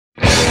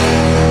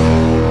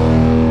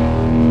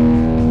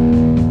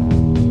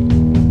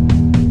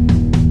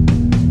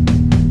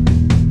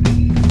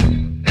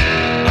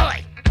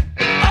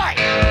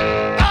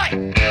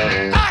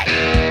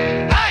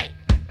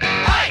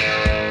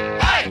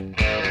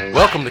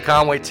Welcome to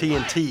Conway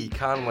T&T,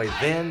 Conway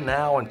Then,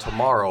 Now, and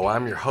Tomorrow.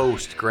 I'm your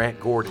host, Grant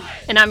Gordy.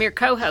 And I'm your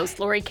co-host,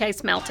 Lori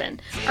Case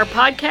Melton. Our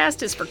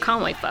podcast is for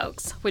Conway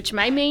folks, which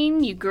may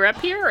mean you grew up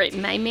here, or it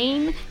may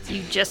mean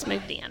you just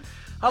moved in.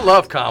 I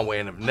love Conway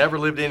and have never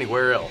lived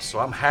anywhere else, so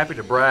I'm happy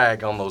to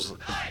brag on those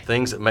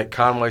things that make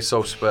Conway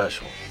so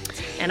special.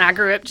 And I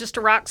grew up just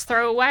a rock's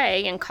throw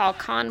away and call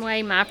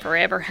Conway my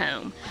forever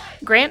home.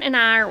 Grant and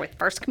I are with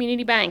First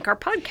Community Bank, our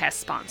podcast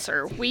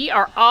sponsor. We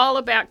are all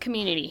about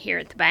community here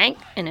at the bank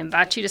and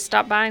invite you to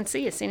stop by and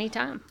see us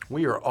anytime.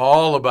 We are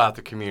all about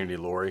the community,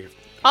 Lori.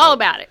 All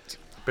about it.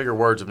 Bigger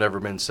words have never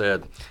been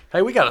said.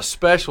 Hey, we got a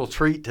special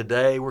treat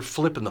today. We're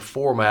flipping the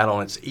format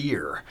on its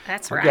ear.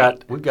 That's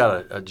right. We've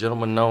got a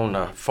gentleman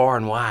known far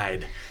and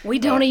wide. We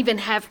don't even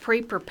have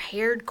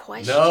pre-prepared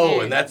questions.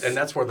 No, and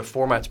that's where the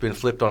format's been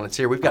flipped on its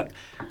ear. We've got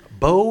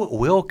Bo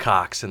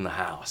Wilcox in the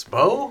house.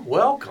 Bo,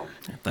 welcome.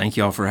 Thank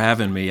y'all for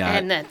having me.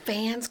 And the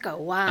fans go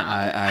wild.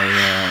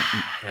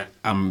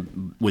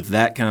 I'm with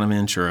that kind of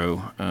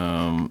intro.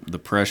 The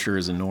pressure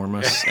is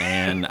enormous,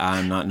 and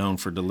I'm not known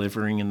for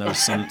delivering in those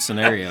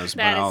scenarios.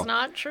 That is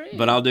not true.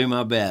 But I'll do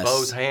my best.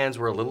 Bo's hands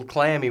were a little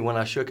clammy when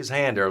I shook his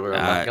hand earlier.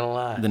 I'm not gonna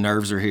lie. The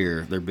nerves are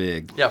here. They're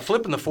big. Yeah,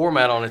 flipping the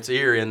format on its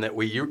ear in that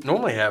we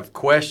normally have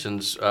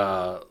questions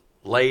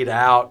laid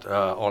out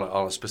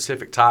on a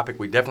specific topic.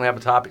 We definitely have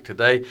a topic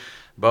today.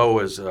 Bo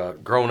has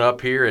grown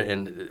up here,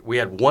 and we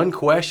had one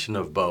question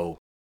of Bo.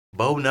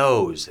 Bo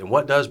knows. And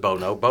what does Bo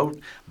know?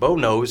 Bo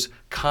knows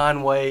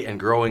Conway and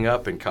growing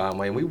up in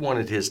Conway, and we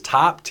wanted his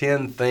top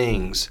 10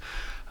 things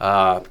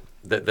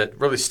that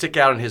really stick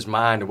out in his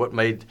mind and what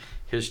made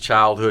his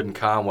childhood in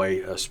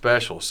Conway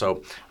special.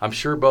 So I'm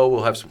sure Bo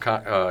will have some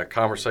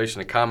conversation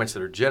and comments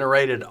that are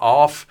generated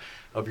off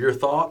of your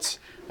thoughts.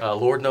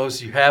 Lord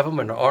knows you have them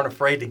and aren't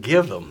afraid to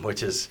give them,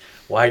 which is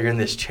why you're in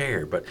this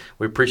chair. But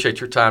we appreciate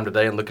your time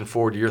today and looking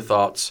forward to your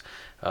thoughts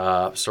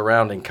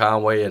surrounding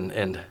Conway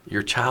and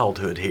your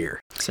childhood here.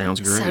 Sounds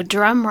great. So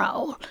drum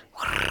roll.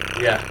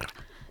 Yeah.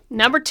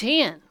 Number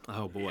 10.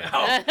 Oh, boy.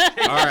 All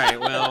right,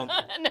 well.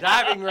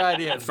 Diving right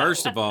in.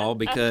 First of all,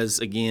 because,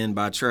 again,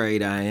 by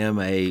trade, I am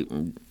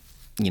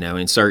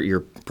insert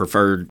your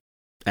preferred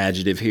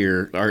adjective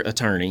here, our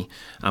attorney.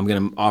 I'm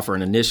going to offer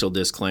an initial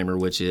disclaimer,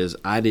 which is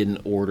I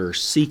didn't order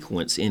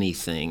sequence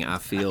anything. I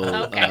feel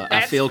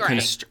I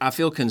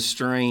feel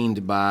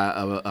constrained by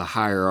a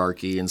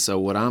hierarchy, and so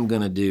what I'm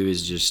going to do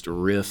is just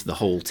riff the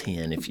whole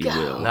 10, if you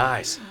will.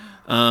 Nice.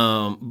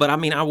 But I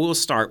mean, I will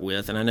start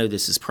with, and I know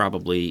this is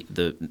probably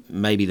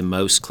maybe the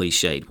most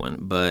cliched one,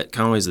 but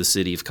Conway's the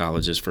city of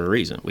colleges for a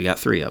reason. We got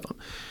 3 of them.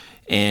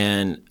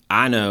 And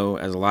I know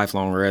as a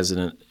lifelong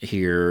resident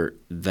here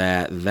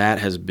that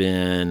has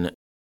been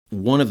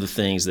one of the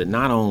things that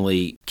not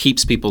only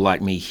keeps people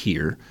like me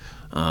here.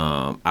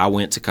 I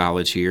went to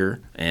college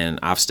here and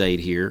I've stayed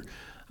here.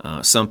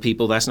 Some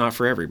people, that's not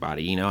for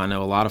everybody. You know, I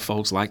know a lot of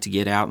folks like to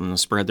get out and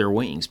spread their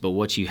wings, but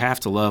what you have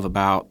to love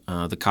about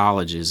the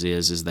colleges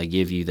is they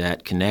give you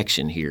that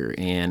connection here.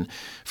 And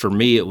for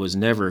me, it was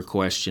never a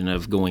question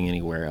of going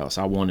anywhere else.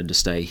 I wanted to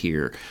stay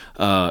here.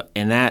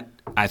 And that,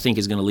 I think,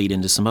 is going to lead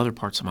into some other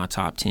parts of my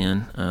top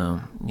 10.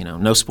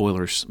 No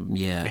spoilers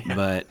yet,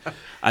 but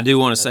I do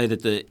want to say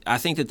that I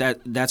think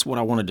that's what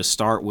I wanted to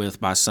start with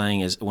by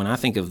saying is when I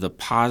think of the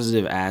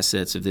positive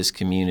assets of this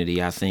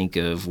community, I think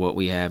of what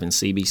we have in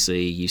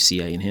CBC,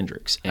 UCA, and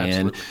Hendrix.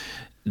 Absolutely.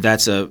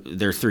 And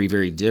they're 3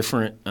 very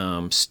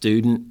different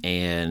student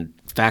and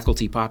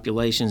faculty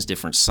populations,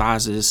 different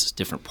sizes,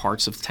 different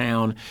parts of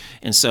town.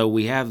 And so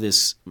we have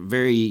this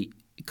very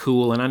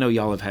cool, and I know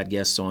y'all have had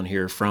guests on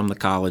here from the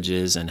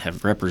colleges and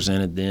have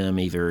represented them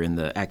either in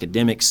the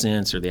academic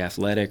sense or the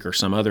athletic or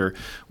some other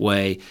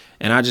way.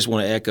 And I just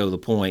want to echo the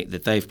point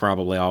that they've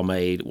probably all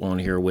made on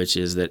here, which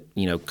is that,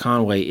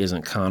 Conway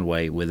isn't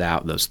Conway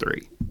without those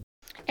 3.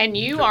 And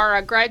you are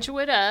a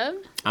graduate of?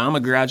 I'm a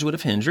graduate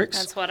of Hendrix.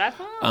 That's what I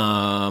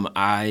thought.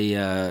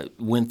 I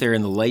went there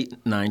in the late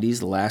 90s,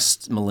 the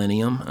last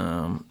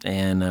millennium,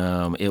 and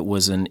it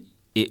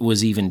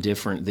was even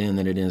different then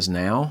than it is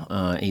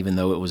now, even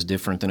though it was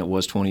different than it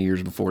was 20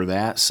 years before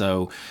that.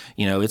 So,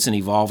 it's an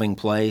evolving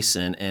place,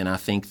 and I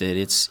think that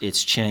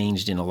it's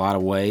changed in a lot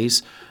of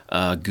ways,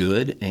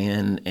 good.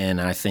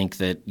 And I think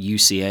that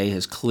UCA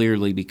has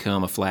clearly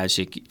become a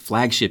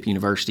flagship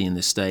university in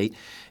this state,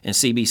 and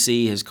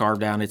CBC has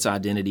carved out its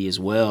identity as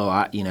well.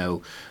 I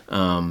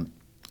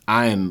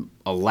am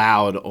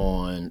allowed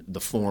on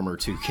the former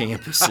 2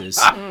 campuses.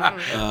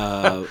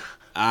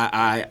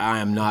 I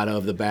am not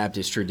of the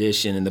Baptist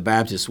tradition, and the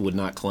Baptists would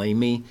not claim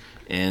me.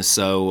 And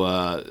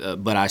so,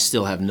 but I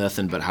still have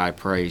nothing but high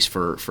praise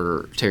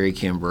for Terry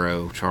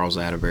Kimbrough, Charles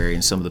Atterbury,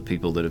 and some of the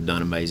people that have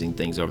done amazing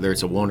things over there.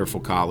 It's a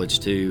wonderful college,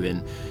 too.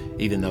 And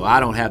even though I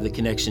don't have the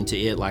connection to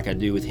it like I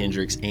do with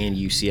Hendrix and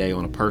UCA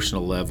on a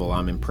personal level,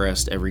 I'm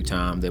impressed every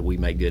time that we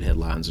make good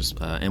headlines.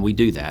 And we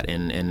do that.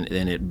 And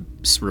it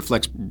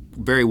reflects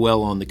very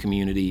well on the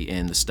community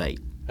and the state.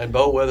 And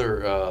Bo,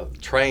 whether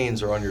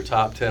trains are on your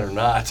top 10 or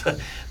not,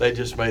 they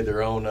just made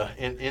their own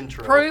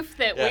intro. Proof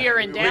that we are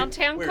in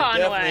downtown we're Conway.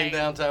 Definitely in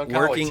downtown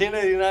Conway.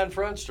 1089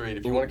 Front Street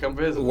if you want to come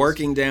visit us.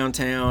 Working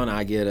downtown,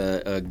 I get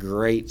a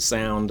great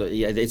sound.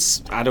 Yeah,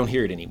 I don't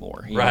hear it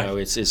anymore. You know,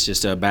 it's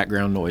just a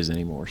background noise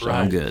anymore, so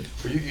I'm good.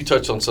 Well, you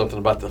touched on something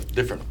about the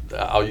different,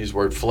 I'll use the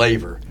word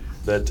flavor,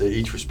 that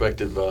each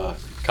respective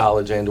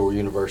college and or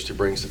university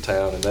brings to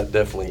town, and that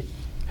definitely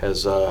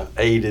has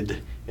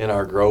aided in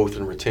our growth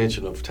and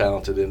retention of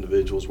talented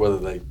individuals, whether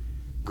they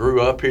grew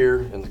up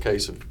here, in the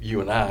case of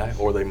you and I,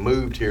 or they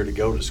moved here to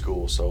go to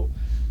school. So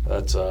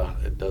that's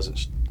it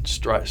doesn't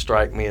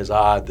strike me as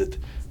odd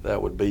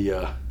that would be.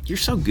 You're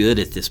so good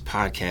at this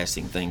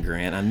podcasting thing,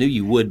 Grant. I knew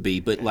you would be,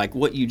 but like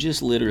what you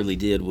just literally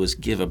did was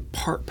give a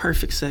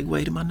perfect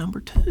segue to my number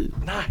 2.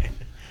 Nice.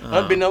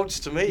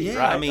 Unbeknownst to me, yeah,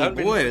 right? I mean,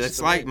 boy,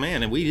 that's like,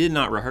 man, and we did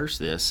not rehearse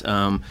this.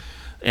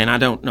 And I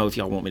don't know if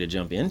y'all want me to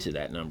jump into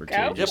that number 2.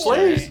 Go. Yeah,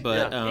 please.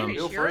 But,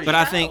 feel free. but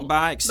I think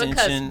by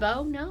extension, because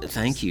Bo knows.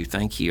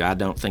 Thank you. I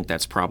don't think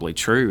that's probably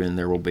true, and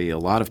there will be a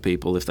lot of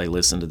people, if they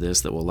listen to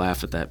this, that will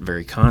laugh at that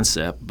very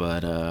concept.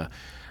 But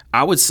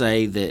I would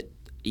say that,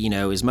 you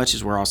know, as much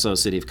as we're also a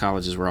city of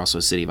colleges, we're also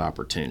a city of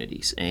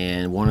opportunities.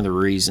 And one of the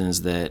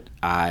reasons that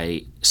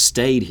I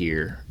stayed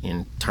here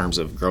in terms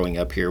of growing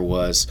up here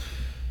was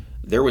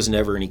there was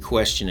never any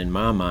question in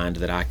my mind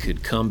that I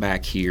could come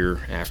back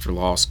here after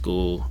law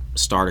school,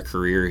 start a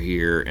career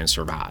here, and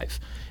survive.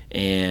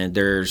 And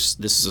this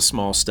is a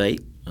small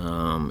state.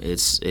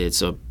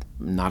 It's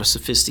not a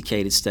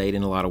sophisticated state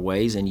in a lot of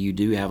ways, and you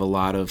do have a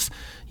lot of,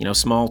 you know,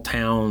 small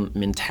town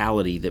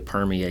mentality that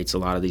permeates a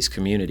lot of these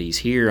communities.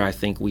 Here, I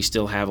think we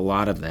still have a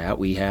lot of that.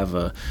 We have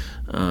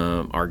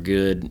our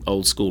good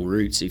old school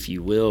roots, if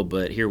you will,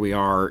 but here we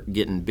are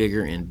getting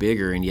bigger and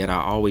bigger, and yet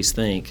I always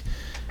think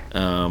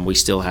we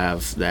still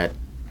have that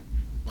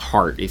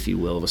heart, if you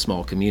will, of a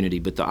small community,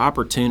 but the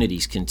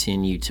opportunities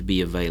continue to be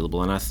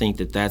available, and I think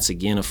that that's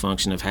again a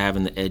function of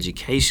having the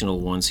educational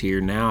ones here.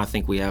 Now I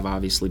think we have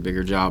obviously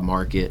bigger job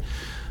market.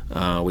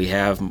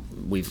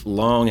 We've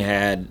long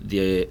had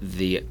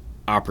the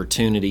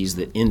opportunities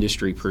that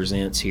industry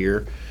presents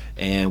here,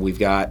 and we've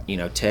got, you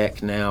know,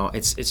 tech now.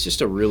 It's just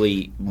a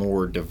really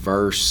more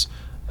diverse,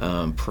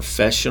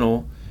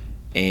 professional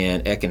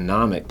and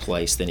economic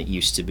place than it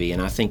used to be.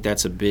 And I think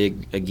that's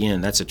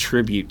that's a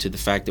tribute to the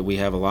fact that we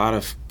have a lot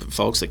of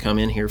folks that come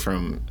in here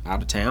from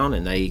out of town,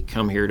 and they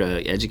come here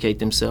to educate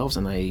themselves,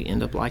 and they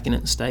end up liking it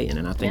and staying.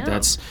 And I think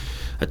that's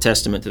a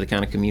testament to the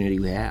kind of community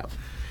we have.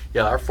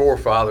 Yeah, our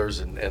forefathers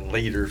and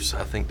leaders,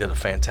 I think, did a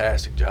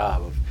fantastic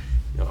job of,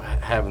 you know,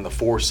 having the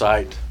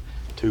foresight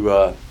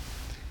to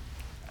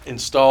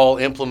install,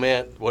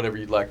 implement, whatever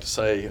you'd like to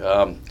say,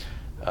 the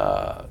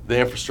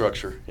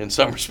infrastructure. In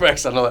some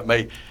respects, I know that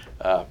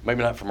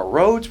maybe not from a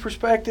roads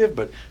perspective,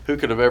 but who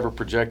could have ever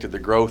projected the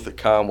growth that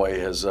Conway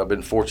has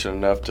been fortunate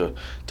enough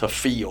to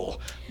feel?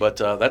 But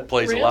that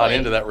plays a lot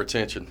into that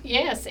retention.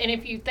 Yes, and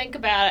if you think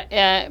about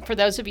it, for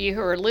those of you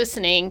who are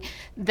listening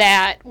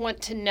that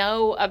want to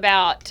know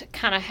about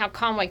kind of how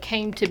Conway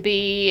came to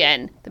be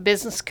and the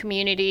business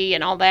community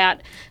and all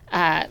that,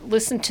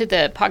 listen to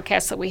the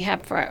podcast that we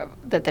have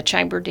that the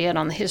Chamber did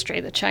on the history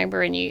of the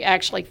Chamber, and you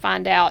actually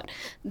find out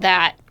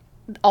that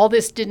all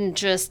this didn't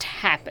just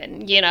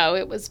happen. You know,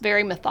 it was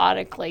very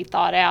methodically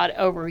thought out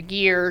over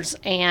years,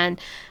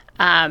 and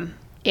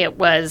it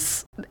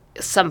was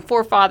some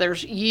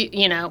forefathers,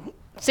 you know,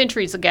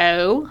 centuries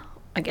ago,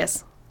 I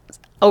guess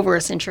over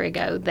a century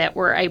ago, that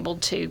were able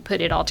to put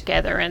it all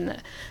together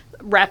and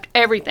wrapped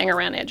everything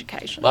around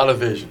education. A lot of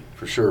vision,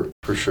 for sure.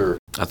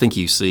 I think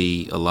you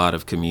see a lot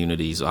of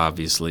communities,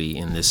 obviously,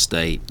 in this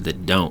state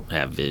that don't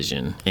have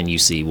vision, and you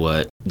see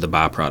what the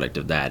byproduct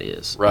of that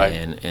is. Right.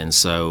 And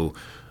so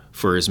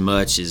for as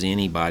much as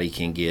anybody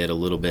can get a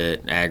little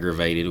bit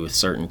aggravated with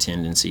certain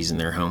tendencies in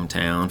their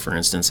hometown. For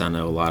instance, I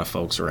know a lot of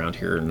folks around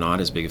here are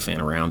not as big a fan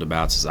of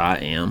roundabouts as I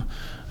am.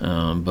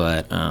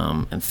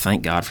 And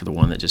thank God for the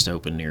one that just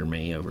opened near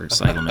me over at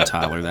Salem and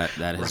Tyler. That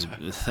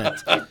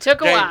it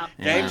took a while.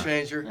 Game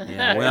changer.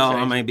 Yeah, well,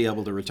 I may be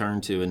able to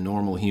return to a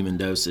normal human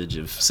dosage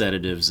of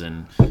sedatives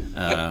and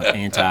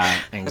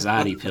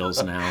anti-anxiety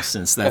pills now,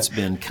 since that's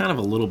been kind of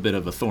a little bit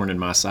of a thorn in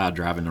my side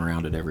driving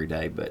around it every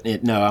day. But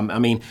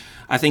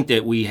I think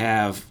that we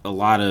have a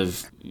lot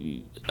of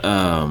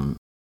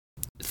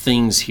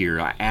things here,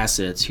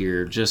 assets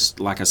here,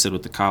 just like I said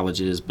with the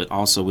colleges, but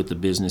also with the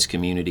business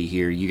community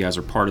here. You guys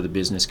are part of the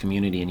business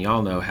community, and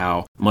y'all know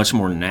how much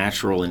more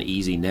natural and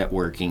easy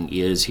networking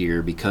is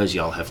here because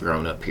y'all have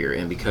grown up here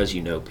and because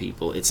you know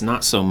people. It's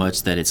not so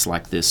much that it's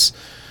like this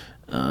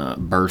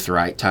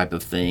birthright type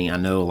of thing. I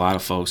know a lot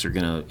of folks are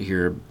going to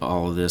hear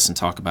all of this and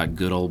talk about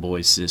good old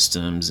boy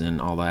systems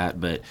and all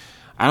that, but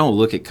I don't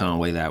look at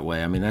Conway that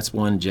way. I mean, that's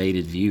one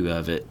jaded view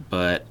of it,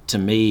 but to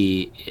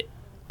me,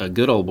 a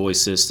good old boy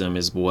system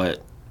is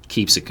what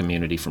keeps a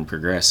community from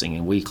progressing,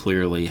 and we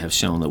clearly have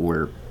shown that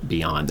we're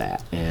beyond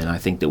that. And I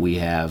think that we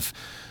have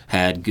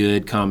had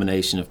good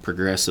combination of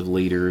progressive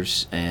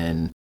leaders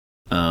and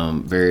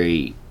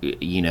very,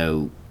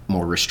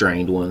 more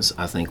restrained ones.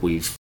 I think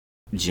we've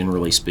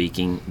generally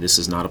speaking, this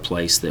is not a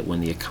place that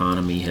when the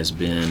economy has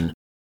been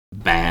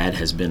bad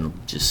has been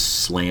just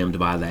slammed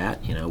by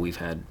that. You know, we've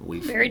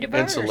very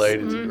diverse.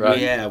 Insulated, Mm-hmm. right?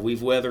 Yeah,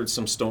 we've weathered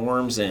some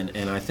storms,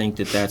 and I think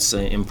that that's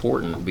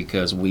important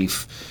because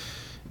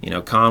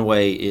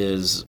Conway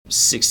is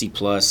 60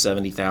 plus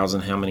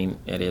 70,000. How many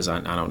it is, I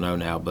don't know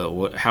now,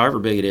 but however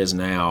big it is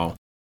now,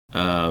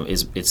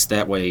 it's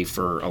that way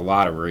for a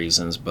lot of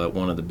reasons. But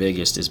one of the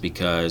biggest is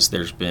because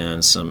there's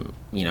been some,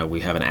 we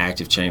have an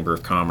active chamber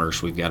of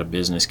commerce. We've got a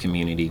business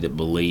community that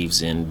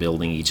believes in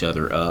building each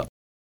other up.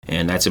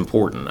 And that's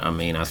important. I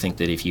mean, I think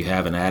that if you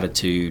have an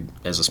attitude,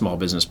 as a small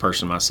business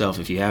person myself,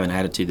 if you have an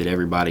attitude that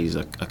everybody's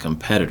a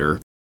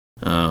competitor,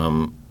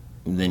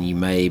 then you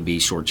may be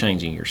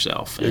shortchanging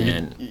yourself.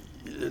 And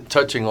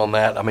touching on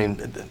that, I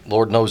mean,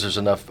 Lord knows there's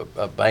enough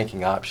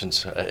banking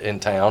options in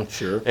town.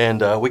 Sure.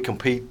 And we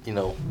compete,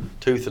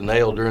 tooth and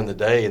nail during the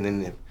day, and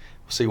then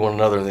see one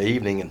another in the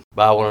evening and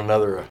buy one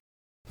another a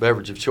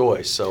beverage of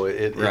choice. So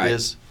it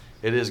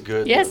is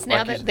good. Yes,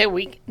 now that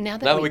we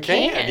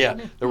can. Yeah,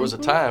 there was a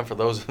time for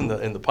those in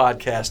the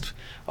podcast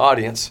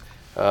audience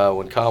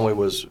when Conway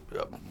was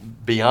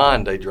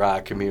beyond a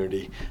dry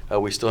community.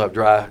 We still have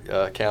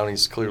dry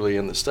counties clearly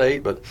in the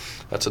state, but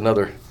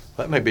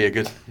that may be a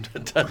good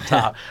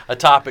a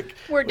topic.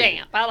 We're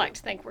damp. I like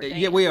to think we're damp.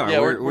 Yeah, we are. Yeah,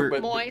 we're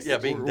moist. Yeah,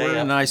 being We're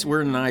damp.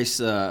 a nice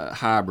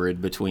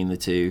hybrid between the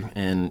two,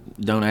 and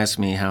don't ask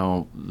me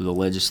how the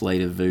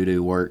legislative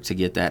voodoo worked to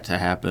get that to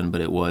happen,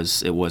 but it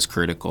was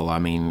critical. I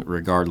mean,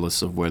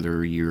 regardless of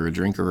whether you're a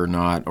drinker or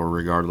not, or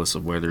regardless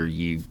of whether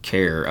you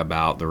care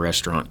about the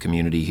restaurant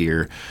community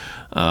here,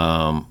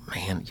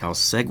 man, y'all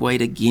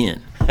segued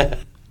again.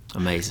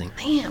 Amazing.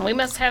 Man, we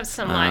must have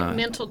some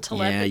mental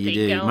telepathy Yeah, you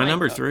do. going. My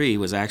number 3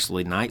 was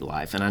actually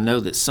nightlife, and I know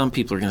that some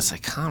people are going to say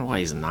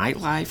Conway's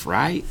nightlife,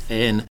 right?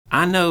 And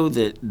I know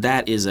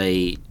that is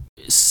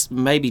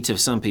maybe to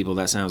some people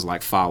that sounds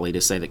like folly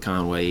to say that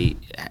Conway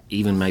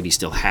even maybe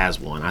still has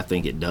one. I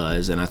think it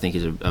does, and I think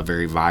it's a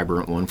very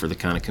vibrant one for the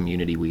kind of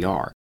community we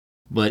are.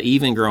 But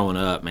even growing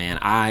up, man,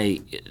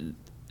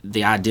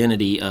 the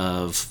identity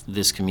of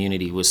this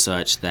community was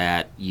such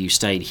that you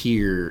stayed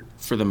here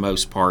for the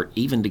most part,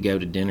 even to go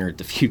to dinner at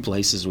the few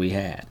places we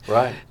had.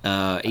 Right.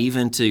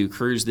 Even to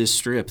cruise this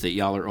strip that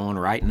y'all are on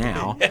right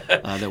now,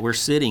 that we're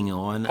sitting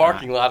on.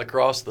 Parking lot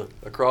across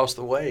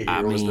the way.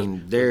 I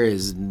mean, there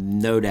is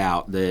no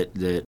doubt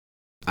that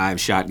I've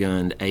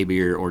shotgunned a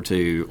beer or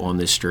two on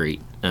this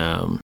street.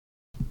 And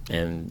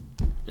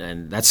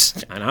I'm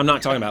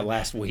not talking about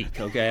last week,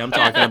 okay? I'm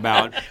talking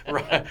about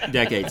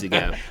decades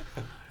ago.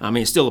 I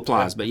mean, it still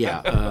applies, but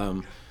yeah.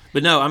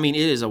 But no, I mean,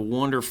 it is a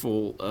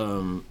wonderful.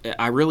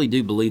 I really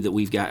do believe that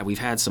we've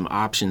had some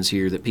options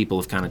here that people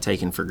have kind of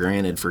taken for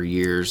granted for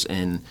years,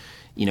 and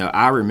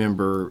I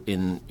remember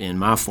in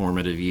my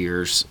formative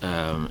years,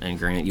 and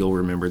Grant, you'll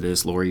remember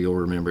this, Lori, you'll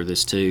remember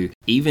this too.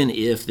 Even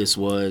if this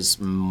was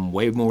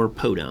way more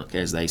podunk,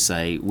 as they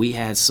say, we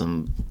had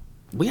some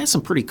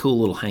pretty cool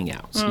little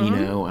hangouts.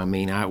 Mm-hmm. I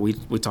mean,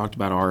 we talked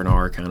about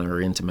R&R, kind of,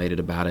 or intimated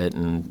about it,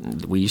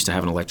 and we used to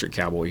have an electric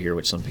cowboy here,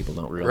 which some people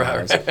don't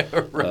realize.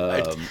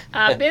 Right.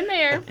 I've been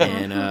there.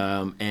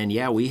 And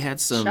yeah, we had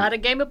some. Shot a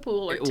game of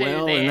pool or two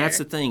Well, there. and that's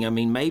the thing. I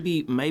mean,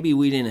 maybe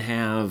we didn't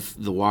have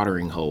the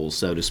watering holes,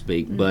 so to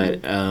speak,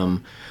 but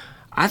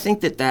I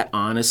think that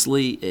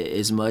honestly,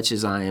 as much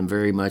as I am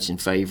very much in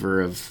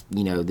favor of,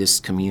 this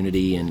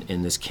community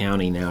and this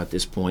county now at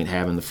this point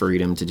having the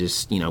freedom to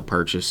just,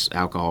 purchase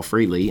alcohol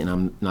freely, and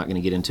I'm not going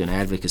to get into an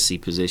advocacy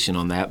position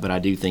on that, but I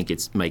do think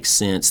it makes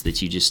sense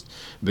that you just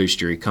boost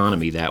your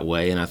economy that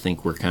way, and I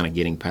think we're kind of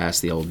getting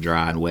past the old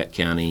dry and wet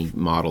county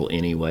model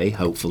anyway,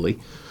 hopefully.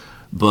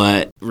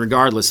 But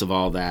regardless of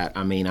all that,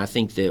 I mean, I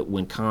think that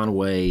when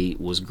Conway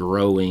was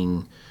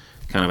growing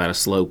kind of at a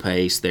slow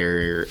pace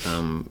there,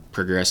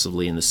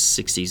 progressively in the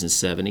 60s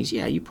and 70s,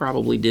 yeah, you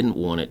probably didn't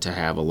want it to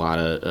have a lot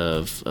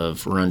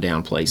of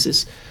rundown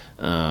places.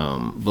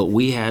 But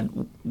we had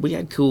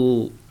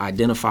cool,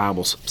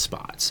 identifiable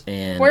spots.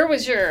 And Where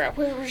was your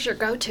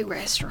go-to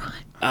restaurant?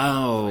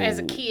 Oh, As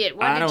a kid,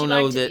 I don't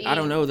know that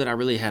I eat?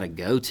 really had a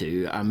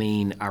go-to. I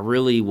mean, I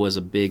really was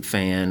a big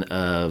fan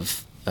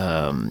of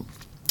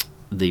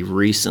the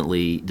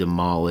recently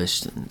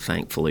demolished, and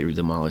thankfully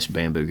demolished,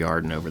 Bamboo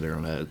Garden over there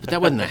on Oak. But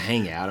that wasn't a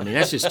hangout. I mean,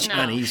 that's just No,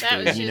 Chinese that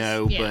food, was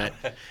just- yeah.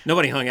 But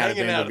nobody hung out at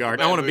Bamboo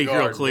Garden. I want to be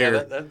real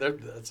clear.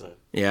 That's a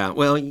Yeah,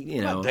 well,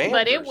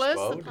 But it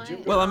was the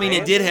place. Well, I mean,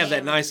 it did have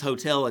that nice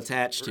hotel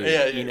attached to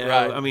it. Yeah,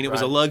 right, I mean, it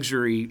was a right.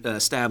 luxury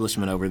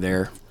establishment over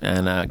there,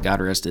 and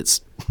God rest its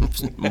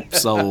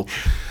soul.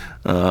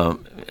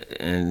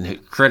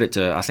 And credit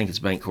to, I think it's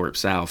Bancorp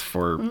South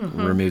for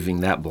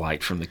removing that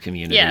blight from the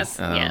community. Yes,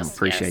 yes,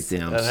 appreciate yes.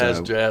 them. That has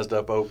jazzed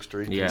up Oak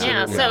Street. Yeah.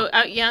 Yeah,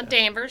 considerably. so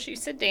Danvers. You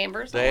said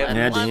Danvers.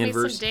 Dan- Love me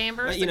Danvers. some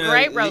Danvers. You The know,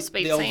 great roast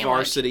beef the old sandwich.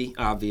 Varsity,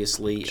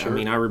 obviously. Sure. I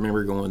mean, I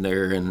remember going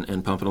there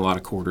and pumping a lot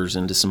of quarters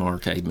into some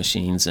arcade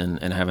machines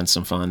and having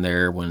some fun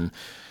there. And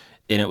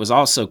it was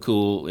also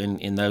cool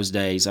in those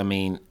days. I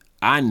mean,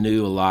 I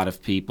knew a lot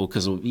of people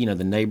because, you know,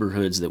 the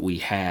neighborhoods that we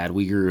had,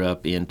 we grew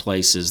up in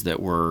places that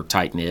were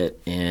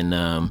tight-knit, and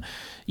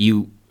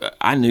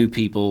I knew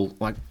people,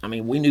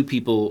 we knew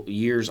people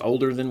years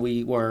older than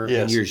we were and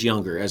Yes. years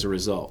younger as a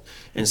result.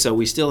 And so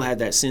we still had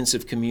that sense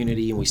of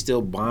community, and we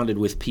still bonded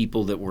with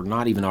people that were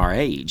not even our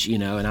age, you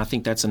know, and I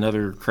think that's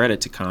another credit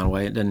to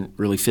Conway. It doesn't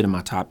really fit in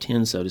my top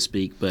 10, so to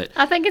speak, but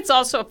I think it's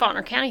also a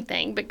Faulkner County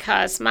thing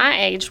because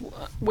my age,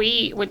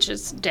 which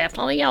is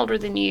definitely older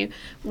than you,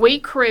 we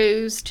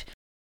cruised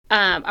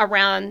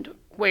around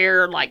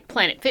where like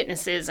Planet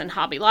Fitness is and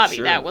Hobby Lobby.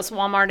 Sure. That was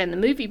Walmart and the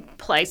movie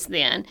place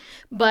then,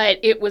 but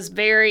it was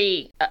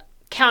very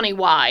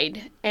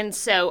countywide. And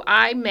so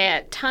I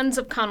met tons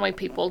of Conway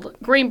people,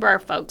 Greenbrier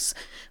folks,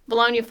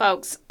 Bologna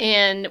folks,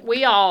 and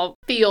we all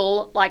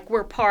feel like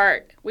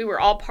we were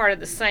all part of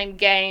the same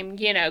game,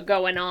 you know,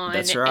 going on.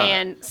 That's right.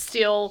 And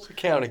still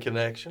County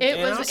connection. it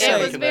And was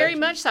I'll say- very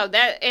much so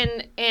that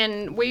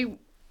and we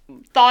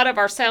thought of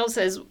ourselves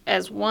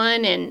as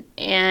one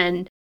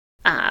and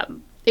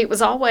it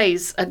was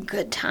always a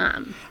good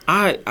time.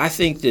 I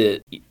think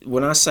that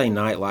when I say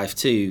nightlife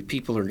too,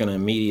 people are going to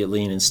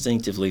immediately and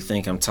instinctively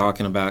think I'm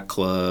talking about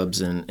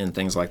clubs and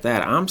things like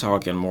that. I'm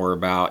talking more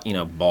about, you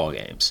know, ball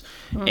games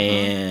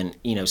and,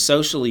 you know,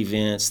 social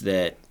events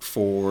that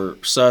for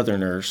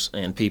Southerners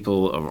and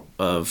people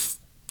of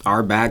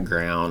our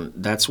background,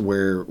 that's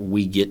where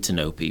we get to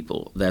know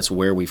people. That's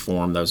where we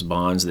form those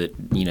bonds that,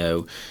 you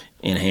know,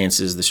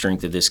 enhances the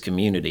strength of this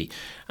community.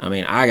 I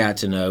mean, I got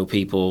to know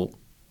people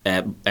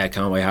at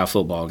Conway High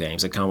football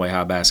games, at Conway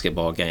High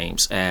basketball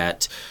games,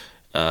 at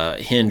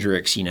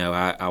Hendricks. You know,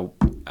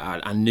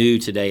 I knew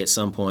today at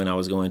some point I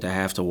was going to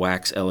have to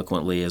wax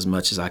eloquently as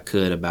much as I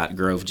could about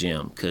Grove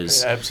Gym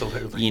because,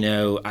 Absolutely. you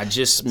know,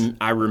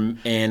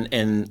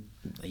 and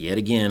yet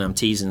again, I'm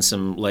teasing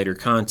some later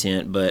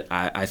content, but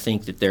I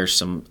think that there's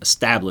some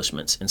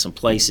establishments and some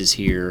places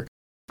here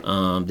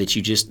that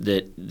you just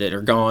that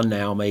are gone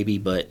now maybe,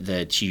 but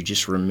that you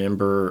just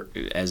remember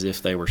as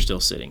if they were still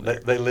sitting there.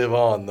 They live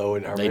on though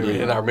in They do.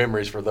 in our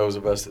memories for those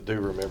of us that do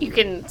remember. You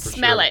can them, for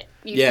smell sure. it.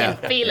 You Yeah,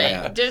 can feel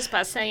yeah. it just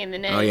by saying the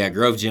name. Oh yeah,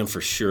 Grove Gym for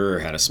sure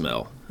had a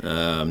smell.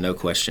 No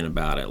question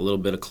about it. A little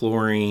bit of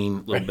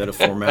chlorine, a little bit of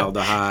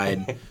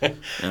formaldehyde,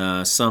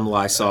 some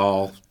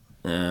Lysol,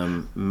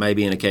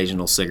 maybe an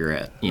occasional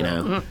cigarette. You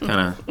know,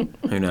 kind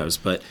of who knows,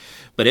 but.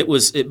 But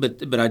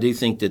but I do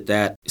think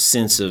that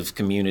sense of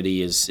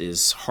community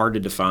is hard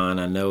to define.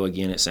 I know,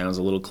 again, it sounds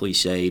a little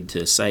cliched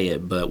to say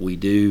it, but we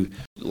do,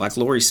 like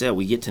Lori said,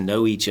 we get to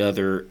know each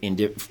other,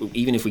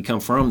 even if we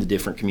come from the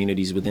different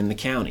communities within the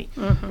county.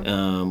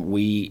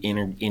 We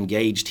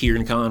engaged here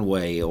in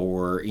Conway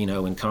or, you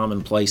know, in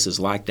common places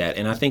like that.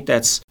 And I think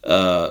that's,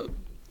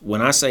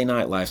 when I say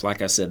nightlife,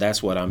 like I said,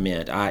 that's what I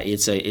meant.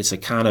 It's a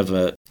kind of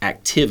a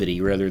activity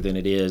rather than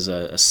it is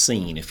a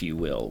scene, if you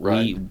will.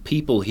 Right.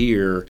 People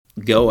here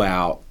go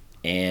out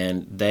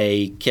and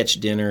they catch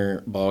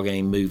dinner, ball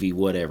game, movie,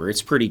 whatever.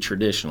 It's pretty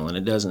traditional, and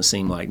it doesn't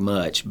seem like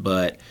much,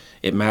 but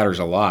it matters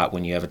a lot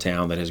when you have a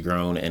town that has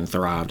grown and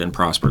thrived and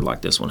prospered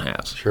like this one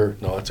has. Sure.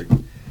 No, that's a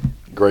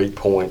great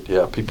point.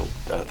 Yeah, people,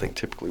 I think,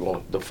 typically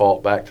want to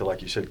default back to,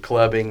 like you said,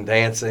 clubbing,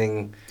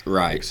 dancing,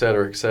 Right. et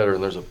cetera,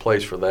 and there's a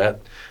place for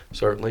that,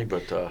 certainly.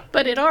 But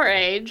at our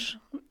age,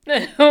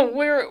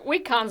 we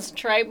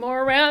concentrate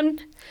more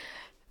around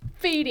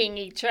feeding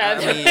each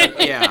other. I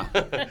mean,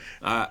 yeah,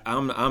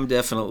 I'm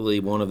definitely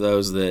one of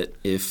those that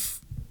if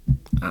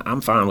I'm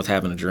fine with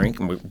having a drink,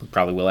 and we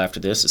probably will after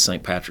this. It's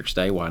St. Patrick's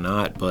Day, why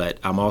not? But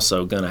I'm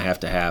also going to have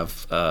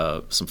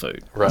some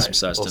food, Right. some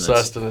sustenance, Well,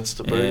 sustenance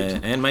to boot.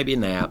 and maybe a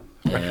nap,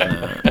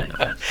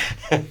 and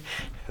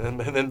and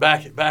then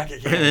back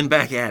again. then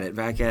back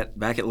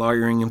at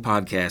lawyering and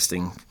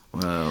podcasting.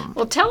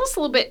 Well, tell us a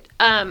little bit.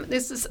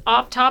 This is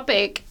off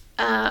topic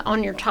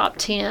on your top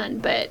 10,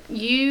 but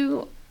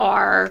you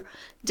are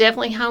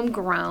definitely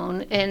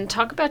homegrown. And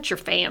talk about your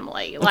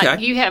family. Like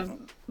Okay. you have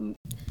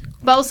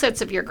both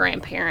sets of your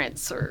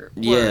grandparents were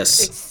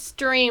Yes.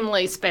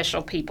 extremely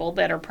special people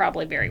that are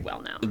probably very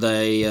well known.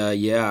 They,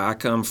 I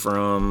come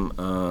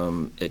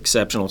from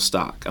exceptional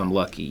stock. I'm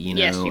lucky, you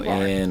know. Yes, you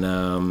are.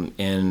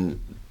 And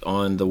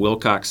on the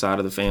Wilcox side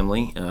of the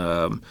family,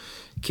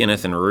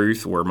 Kenneth and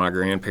Ruth were my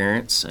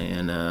grandparents,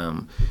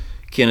 and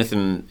Kenneth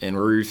and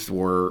Ruth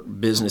were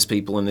business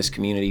people in this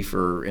community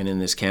and in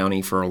this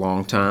county for a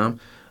long time.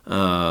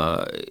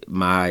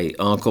 My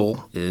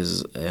uncle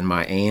and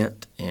my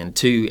aunt, and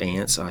two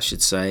aunts, I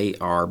should say,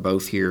 are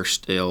both here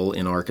still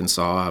in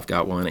Arkansas. I've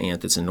got one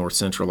aunt that's in north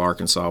central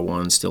Arkansas,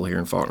 one still here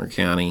in Faulkner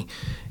County,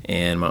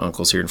 and my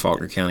uncle's here in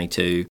Faulkner County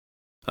too.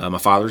 My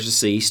father's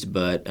deceased,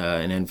 but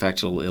and in fact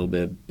it'll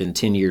be been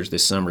 10 years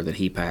this summer that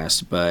he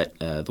passed. But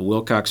the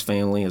Wilcox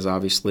family is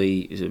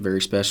obviously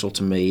very special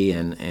to me,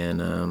 and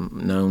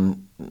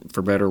known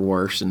for better or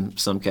worse in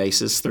some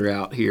cases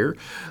throughout here.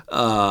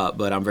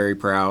 But I'm very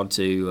proud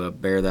to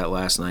bear that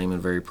last name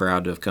and very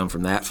proud to have come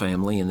from that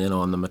family. And then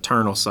on the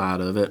maternal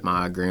side of it,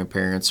 my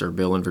grandparents are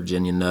Bill and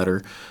Virginia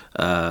Nutter.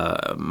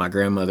 My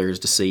grandmother is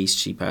deceased.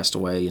 She passed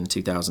away in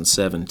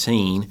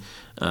 2017,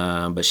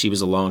 but she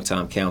was a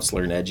longtime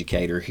counselor and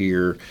educator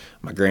here.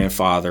 My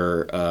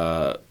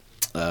grandfather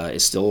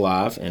is still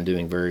alive and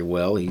doing very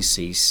well.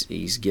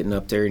 He's getting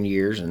up there in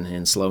years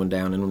and slowing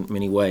down in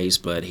many ways,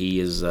 but he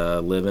is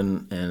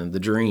living the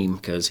dream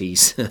because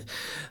he's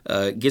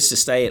gets to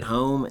stay at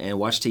home and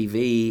watch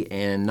TV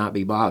and not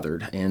be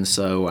bothered. And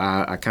so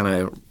I kind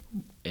of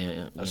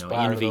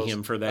envy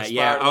him for that.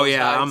 Yeah. Oh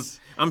yeah.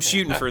 I'm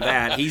shooting for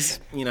that. He's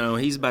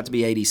about to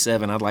be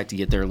 87. I'd like to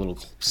get there a little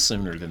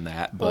sooner than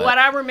that. But well, what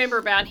I remember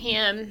about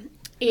him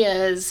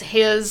is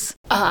his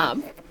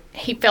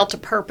he felt a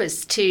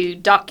purpose to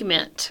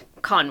document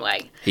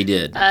Conway. He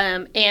did.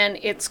 And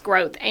its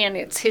growth and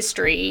its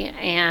history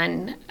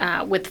and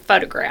with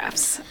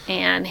photographs.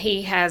 And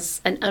he has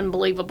an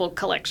unbelievable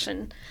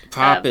collection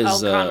of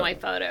old Conway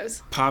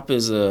photos. Pop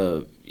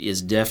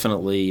is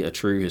definitely a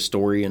true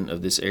historian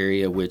of this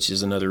area, which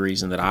is another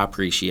reason that I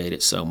appreciate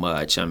it so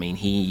much. I mean,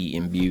 he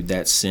imbued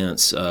that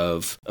sense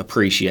of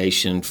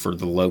appreciation for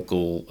the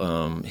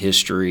local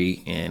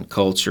history and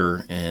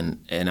culture, and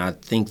I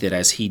think that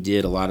as he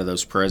did a lot of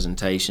those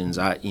presentations,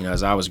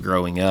 as I was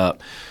growing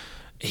up,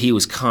 he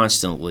was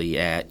constantly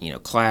at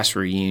class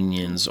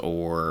reunions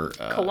or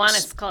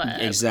Kiwanis Club.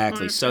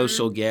 Exactly,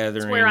 social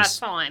gatherings. That's where I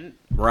saw him.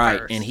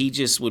 Right, first. And he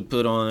just would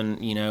put on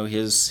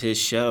his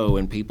show,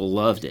 and people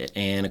loved it.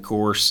 And of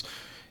course,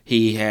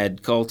 he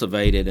had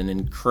cultivated an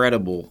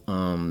incredible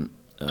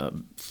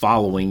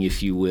following,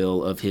 if you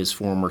will, of his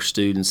former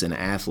students and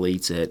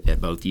athletes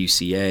at both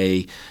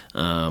UCA.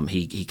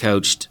 He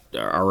coached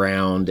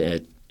around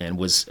and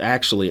was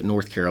actually at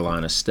North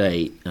Carolina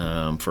State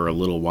for a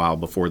little while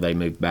before they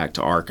moved back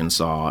to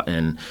Arkansas.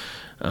 And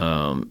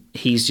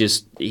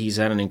he's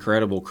had an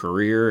incredible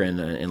career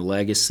and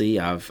legacy.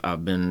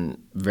 I've been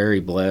very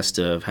blessed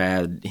to have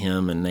had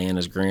him and Nan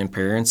as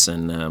grandparents,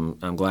 and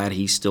I'm glad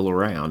he's still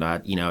around.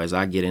 As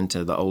I get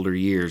into the older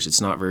years,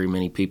 it's not very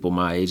many people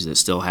my age that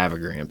still have a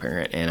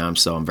grandparent, and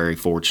I'm very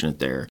fortunate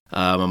there.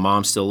 My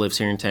mom still lives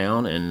here in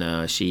town,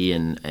 and she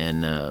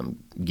and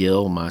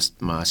Gil, my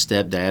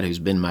stepdad, who's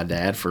been my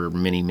dad for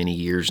many, many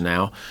years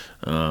now,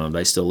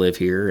 they still live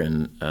here,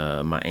 and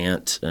my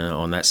aunt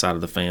on that side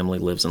of the family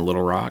lives in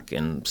Little Rock,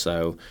 and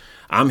so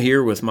I'm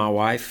here with my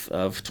wife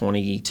of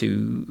 21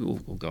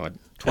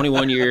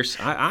 years.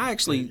 I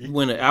actually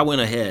went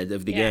ahead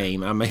of the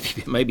game. I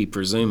may be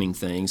presuming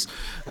things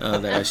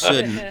that I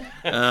shouldn't.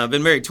 I've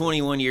been married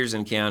 21 years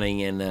and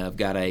counting, and I've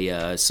got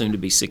a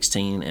soon-to-be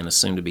 16 and a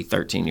soon-to-be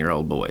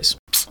 13-year-old boys.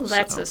 Well,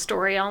 that's a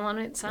story all on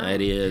its own.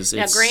 It is.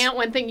 Now, Grant,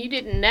 one thing you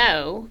didn't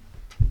know,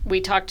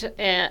 we talked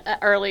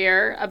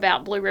earlier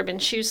about Blue Ribbon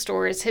Shoe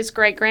Store, is his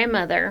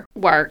great-grandmother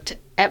worked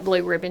at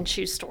Blue Ribbon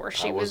Shoe Store.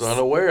 I was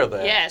unaware of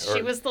that. Yes,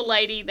 she was the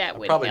lady that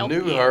would probably help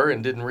knew you. her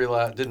and didn't make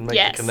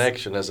the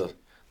connection as a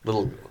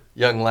little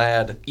young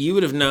lad. You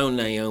would have known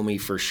Naomi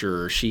for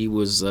sure. She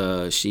was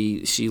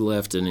she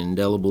left an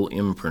indelible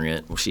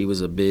imprint. She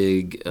was a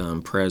big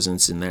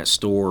presence in that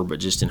store, but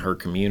just in her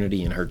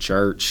community, in her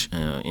church,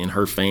 in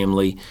her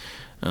family.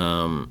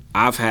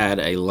 I've had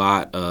a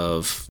lot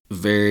of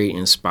very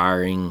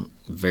inspiring,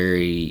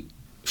 very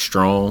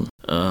strong,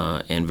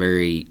 and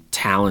very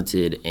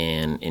talented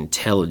and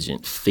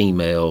intelligent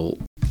female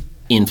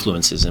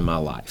influences in my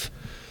life.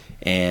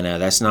 And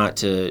that's not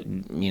to,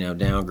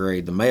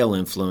 downgrade the male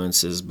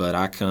influences, but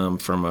I come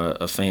from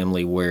a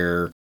family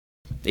where,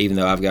 even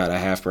though I've got a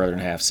half brother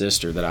and a half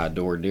sister that I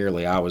adore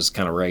dearly, I was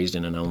kind of raised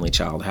in an only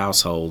child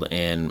household,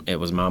 and it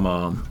was my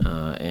mom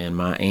and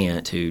my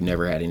aunt who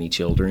never had any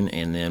children,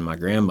 and then my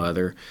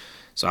grandmother.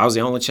 So I was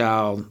the only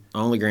child,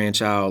 only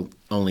grandchild,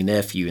 only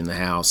nephew in the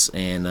house,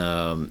 and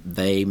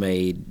they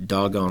made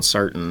doggone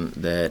certain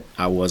that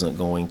I wasn't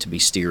going to be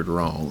steered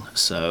wrong.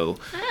 So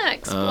that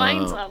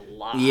explains a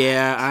lot.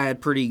 Yeah, I had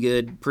pretty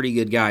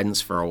good guidance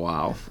for a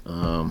while,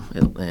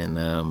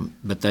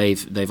 but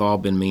they've all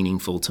been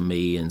meaningful to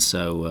me, and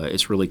so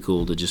it's really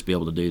cool to just be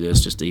able to do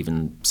this, just to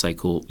even say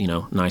cool,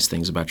 nice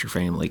things about your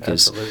family,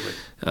 because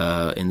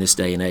in this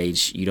day and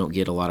age, you don't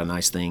get a lot of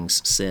nice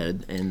things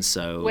said, and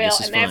so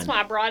this is that's fun.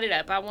 why I brought it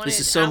up. This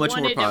is so much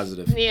more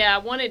positive. I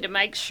wanted to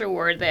make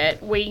sure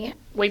that we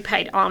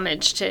paid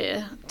homage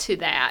to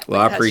that. Well,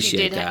 I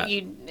appreciate that.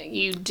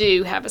 You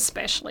do have a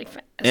special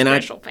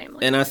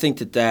family. And I think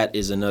that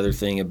is another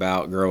thing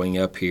about growing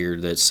up here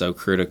that's so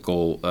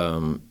critical.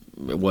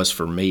 It was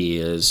for me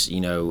is,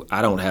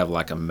 I don't have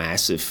like a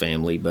massive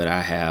family, but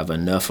I have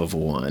enough of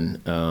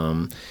one.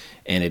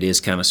 And it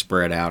is kind of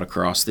spread out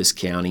across this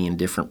county in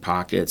different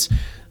pockets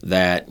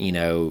that,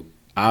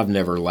 I've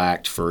never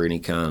lacked for any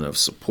kind of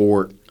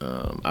support.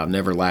 I've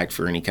never lacked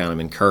for any kind of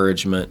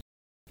encouragement.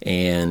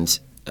 And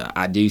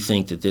I do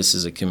think that this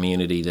is a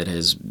community that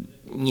has,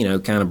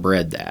 kind of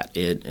bred that.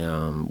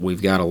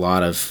 We've got a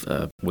lot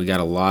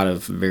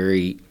of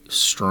very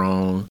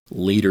strong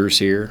leaders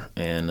here,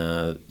 and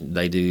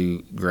they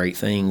do great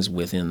things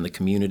within the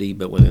community,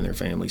 but within their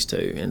families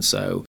too. And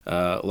so,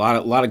 a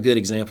lot of good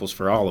examples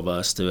for all of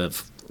us to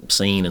have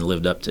seen and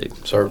lived up to.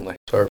 Certainly.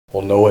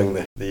 Well,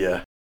 knowing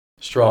the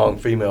strong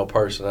female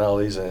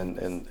personalities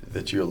and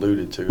that you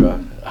alluded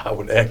to, I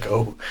would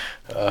echo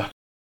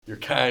your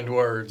kind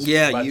words.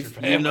 Yeah, about you your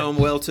family. know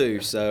them well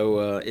too.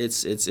 So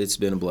it's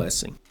been a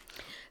blessing.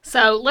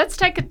 So let's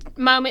take a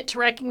moment to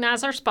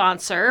recognize our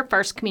sponsor,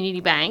 First Community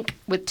Bank,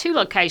 with 2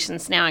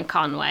 locations now in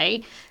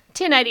Conway,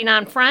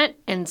 1089 Front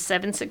and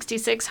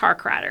 766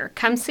 Harkrider.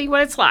 Come see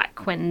what it's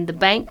like when the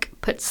bank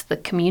puts the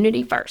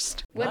community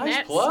first. Wasn't Nice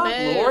that plug,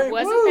 smooth? Lori.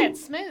 Wasn't Woo. that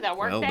smooth? I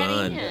worked Well that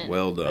done. in.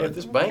 Well Hey, if done.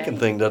 this banking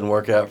thing doesn't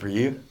work out for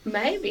you,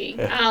 Maybe.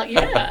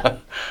 Yeah.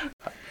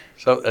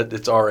 so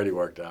it's already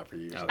worked out for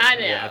you. I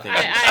know. Yeah, I think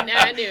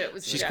I knew it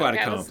was. She's a quite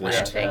joke. That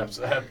was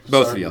accomplished. nothing.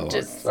 Both of y'all are.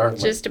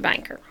 Just, just a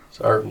banker.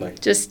 Certainly.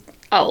 Just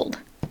old.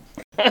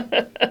 All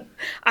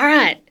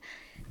right.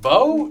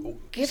 Bo,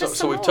 Give so, us so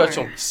some we've touched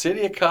more. on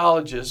city of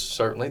colleges,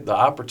 certainly, the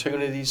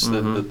opportunities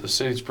that the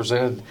city's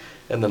presented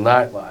in the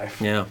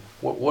nightlife. Yeah.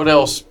 What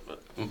else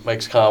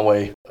makes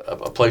Conway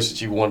a place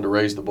that you wanted to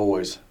raise the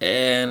boys?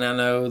 And I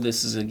know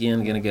this is,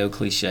 again, going to go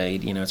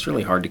cliched. You know, it's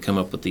really hard to come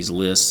up with these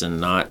lists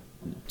and not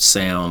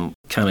sound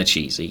kind of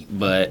cheesy,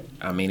 but,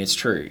 I mean, it's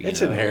true.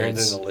 It's inherent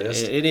in the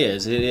list. It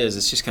is.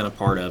 It's just kind of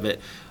part of it.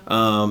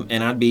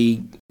 And I'd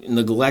be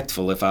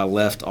neglectful if I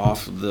left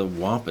off the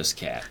Wampus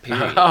Cat,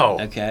 period. Oh.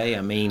 Okay?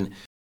 I mean,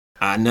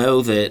 I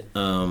know that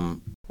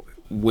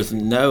with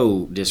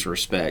no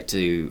disrespect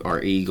to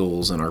our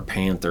Eagles and our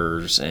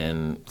Panthers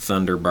and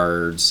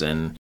Thunderbirds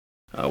and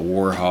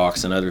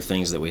Warhawks and other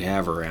things that we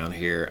have around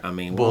here. I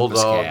mean,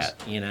 Bulldogs. Wampus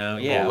Cat,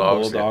 yeah,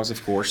 Bulldogs,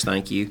 of course.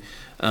 Thank you.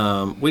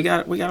 We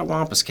got a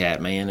Wampus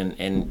Cat, man,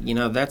 and you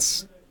know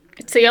that's.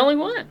 It's the only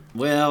one.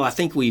 Well, I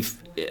think we've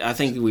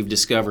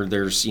discovered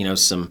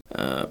there's some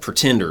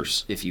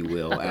pretenders, if you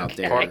will, out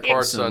there.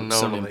 Parts some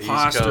unknown on the East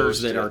imposters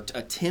Coast, that yeah. are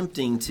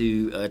attempting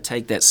to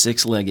take that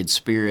 6-legged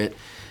spirit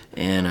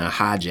and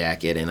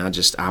hijack it, and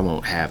I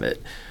won't have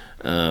it.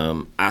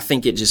 I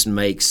think it just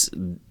makes.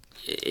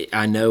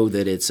 I know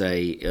that it's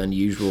a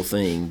unusual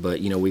thing, but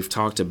we've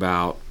talked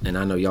about, and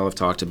I know y'all have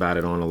talked about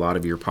it on a lot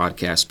of your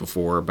podcasts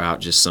before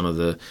about just some of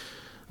the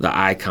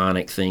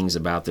iconic things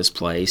about this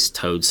place.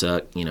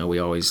 Toadsuck, we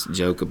always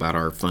joke about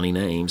our funny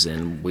names,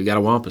 and we got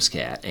a Wampus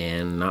Cat,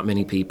 and not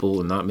many people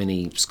and not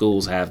many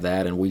schools have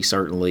that, and we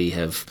certainly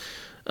have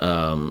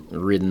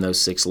ridden those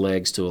 6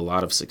 legs to a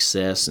lot of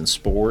success in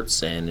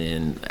sports and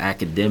in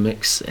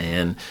academics,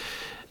 and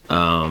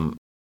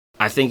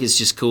I think it's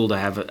just cool to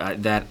have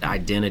that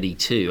identity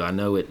too. I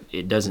know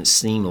it doesn't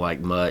seem like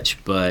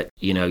much, but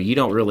you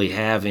don't really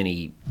have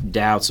any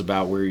doubts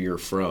about where you're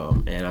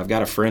from. And I've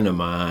got a friend of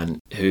mine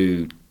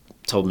who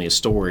told me a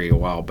story a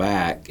while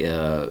back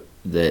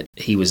that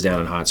he was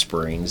down in Hot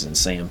Springs and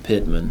Sam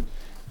Pittman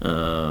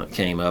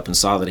came up and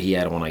saw that he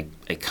had on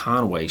a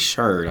Conway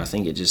shirt. I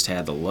think it just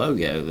had the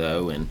logo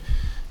though, and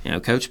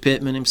Coach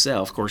Pittman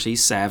himself, of course,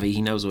 he's savvy.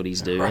 He knows what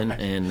he's doing, Right.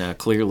 and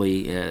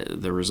clearly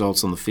the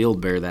results on the field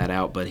bear that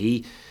out. But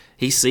he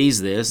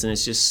sees this, and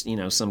it's just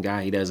some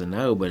guy he doesn't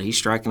know, but he's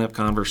striking up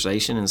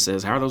conversation and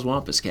says, "How are those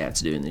Wampus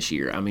Cats doing this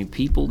year?" I mean,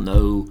 people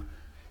know.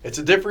 It's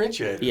a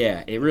differentiator.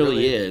 Yeah, it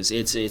really is.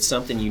 It's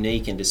something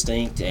unique and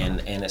distinct,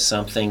 and it's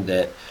something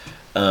that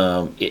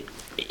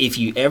if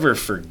you ever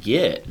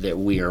forget that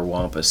we are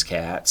Wampus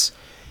Cats,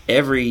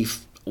 every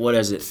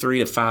 3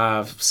 to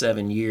 5,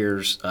 7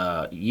 years,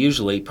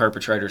 usually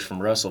perpetrators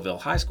from Russellville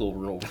High School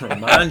will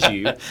remind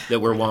you that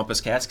we're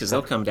Wampus Cats because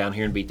they'll come down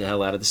here and beat the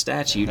hell out of the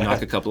statue,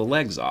 knock a couple of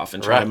legs off,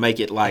 and try to Right. make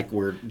it like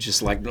we're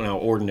just like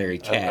ordinary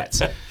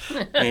cats.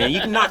 And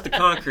you can knock the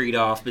concrete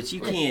off, but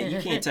you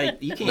can't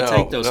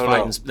take those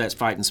that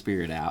fighting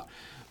spirit out.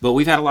 But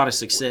we've had a lot of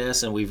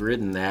success, and we've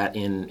ridden that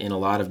in a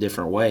lot of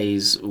different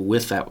ways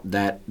with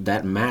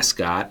that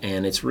mascot,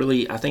 and it's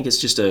really, I think it's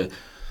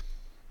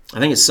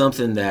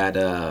something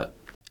that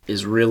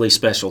is really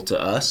special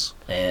to us,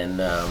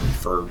 and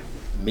for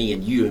me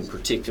and you in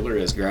particular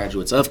as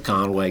graduates of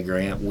Conway,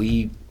 Grant,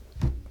 we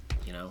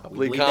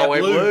bleed Conway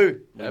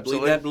blue. We Absolutely.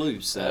 bleed that blue.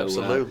 So,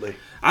 Absolutely.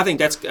 I think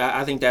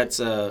that's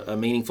a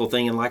meaningful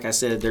thing, and like I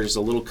said, there's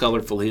a little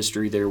colorful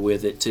history there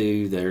with it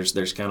too.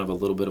 There's kind of a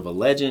little bit of a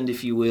legend,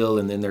 if you will,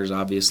 and then there's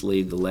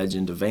obviously the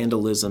legend of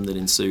vandalism that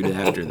ensued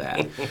after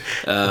that.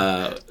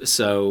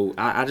 So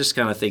I just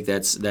kind of think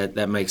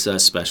that makes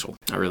us special.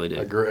 I really do.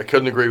 I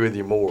couldn't agree with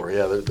you more.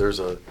 Yeah, there's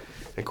of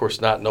course,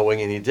 not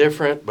knowing any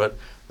different, but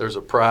there's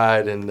a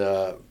pride in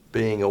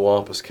being a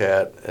Wampus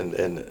Cat, and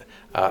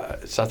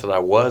it's not that I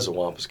was a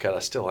Wampus Cat, I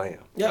still am.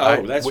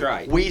 Yeah, that's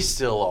right. We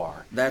still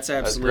are. That's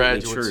As absolutely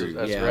graduates, true.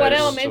 as Yeah. graduates. What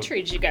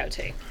elementary did you go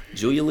to?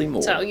 Julia Lee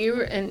Moore. So you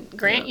were, and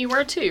Grant, you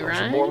were too, I was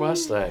a right? Moore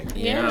Mustang.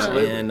 Yeah.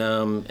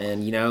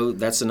 And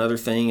that's another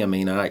thing. I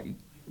mean,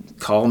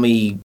 call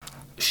me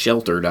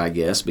sheltered, I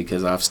guess,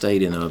 because I've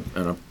stayed in a,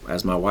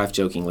 as my wife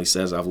jokingly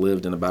says, I've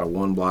lived in about a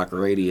 1 block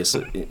radius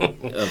of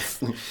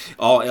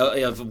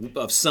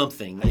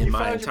something in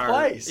my entire. You found your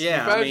place.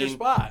 Yeah, you found your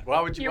spot.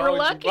 Why would you? You why were would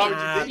lucky. Why would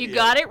you think You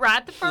got it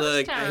right the first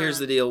Look, time. here's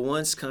the deal.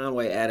 Once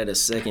Conway added a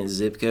second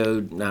zip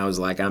code, and I was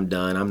like, I'm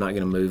done. I'm not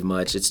going to move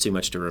much. It's too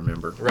much to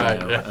remember.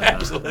 Right. You know?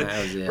 Absolutely.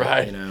 That was it.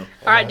 Right. You know.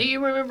 All right, do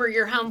you remember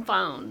your home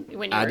phone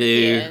when you were a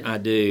kid? I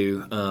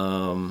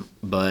do.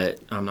 But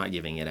I'm not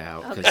giving it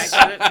out. Okay, so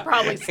it's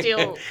probably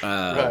still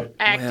Right.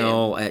 active.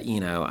 Well, you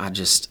know, I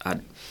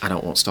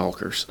don't want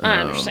stalkers.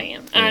 I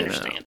understand. I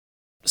understand.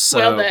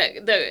 So, Well,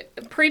 the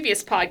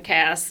previous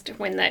podcast,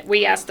 when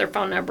we asked their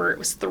phone number, it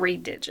was 3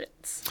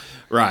 digits.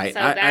 right. So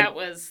I had a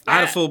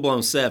that-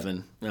 full-blown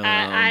 7.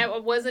 I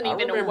wasn't I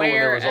even remember when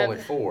aware there was of. only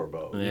 4,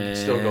 Bo. You could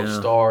still go Yeah.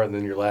 star and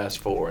then your last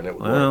 4, and it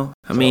would work. Well,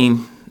 I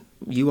mean,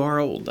 you are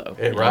old, though.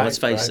 It, You know, right, let's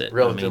face right. it.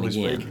 Relatively I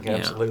mean, again, speaking, yeah.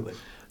 absolutely.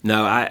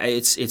 No,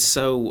 it's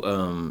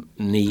so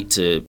neat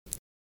to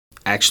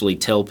actually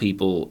tell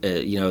people,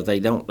 you know, they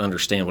don't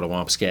understand what a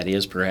Wampus Cat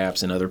is,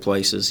 perhaps, in other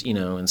places, you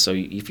know, and so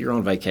if you're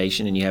on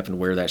vacation and you happen to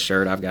wear that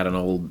shirt, I've got an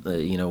old,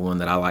 you know, one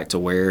that I like to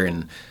wear,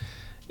 and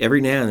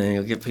every now and then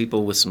you'll get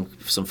people with some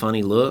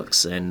funny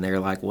looks, and they're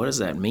like, what does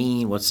that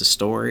mean? What's the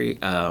story?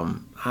 It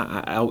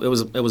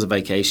was a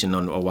vacation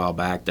a while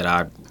back that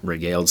I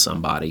regaled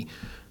somebody.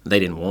 They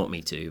didn't want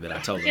me to, but I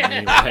told them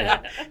anyway.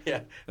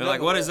 Yeah. They're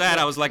like, what is that?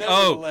 I was like,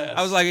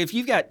 if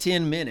you've got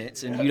 10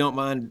 minutes and you don't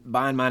mind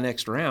buying my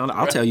next round,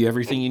 I'll tell you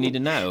everything you need to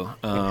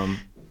know.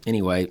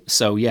 Anyway,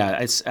 so yeah,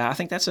 I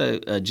think that's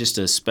just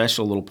a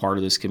special little part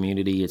of this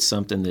community. It's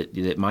something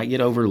that might get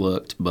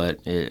overlooked, but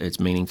it's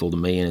meaningful to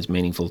me, and it's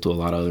meaningful to a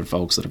lot of other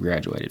folks that have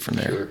graduated from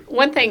there.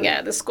 One thing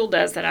the school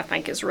does that I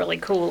think is really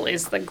cool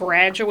is the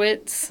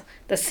graduates,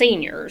 the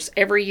seniors,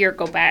 every year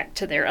go back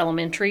to their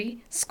elementary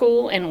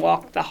school and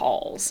walk the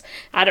halls.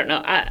 I don't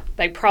know,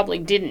 they probably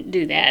didn't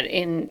do that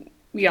in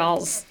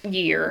y'all's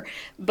year,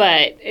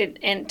 but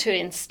and to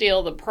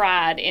instill the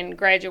pride in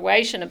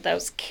graduation of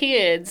those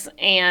kids,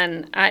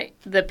 and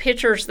the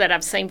pictures that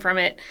I've seen from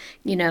it,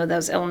 you know,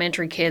 those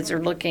elementary kids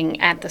are looking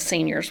at the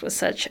seniors with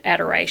such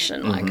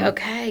adoration, like,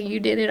 okay, you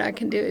did it, I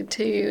can do it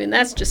too, and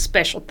that's just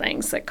special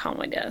things that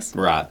Conway does.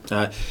 Right.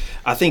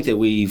 I think that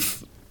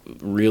we've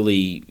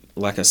really,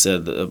 like I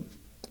said,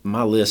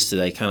 my list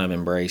today kind of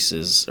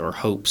embraces, or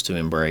hopes to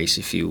embrace,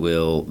 if you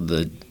will,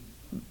 the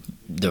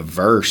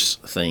diverse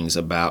things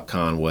about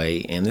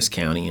Conway and this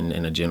county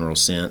in a general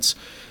sense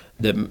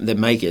that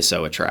make it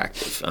so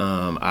attractive.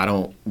 I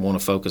don't want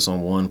to focus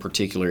on one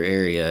particular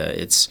area.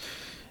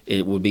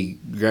 It would be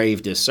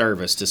grave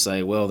disservice to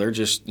say, well, they're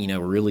just, you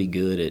know, really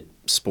good at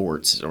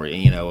sports, or,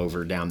 you know,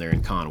 over down there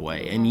in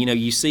Conway. And, you know,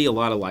 you see a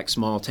lot of like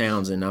small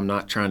towns, and I'm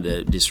not trying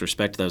to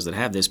disrespect those that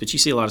have this, but you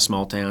see a lot of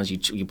small towns.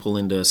 You pull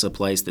into a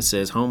place that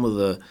says home of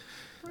the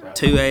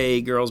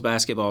 2A girls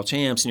basketball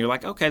champs, and you're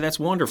like, okay, that's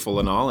wonderful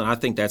and all, and I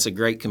think that's a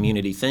great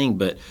community thing,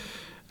 but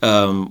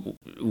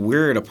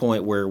we're at a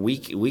point where we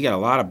got a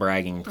lot of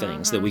bragging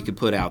things that we could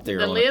put out there.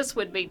 The list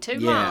would be too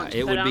long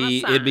to put on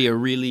a sign. It'd be a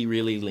really,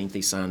 really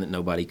lengthy sign that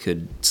nobody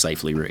could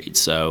safely read.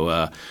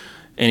 So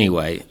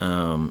anyway,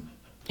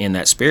 in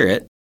that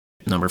spirit,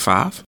 number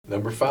 5.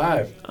 Number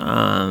 5.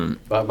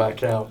 By my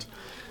count.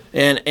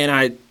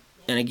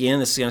 And again,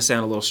 this is going to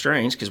sound a little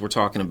strange because we're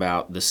talking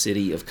about the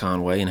city of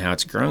Conway and how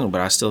it's grown,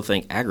 but I still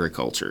think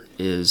agriculture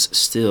is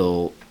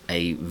still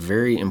a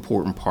very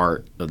important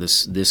part of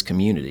this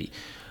community,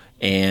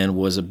 and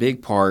was a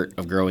big part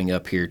of growing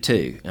up here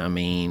too. I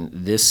mean,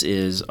 this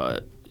is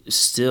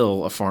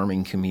still a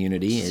farming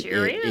community.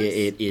 Sure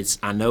is. It's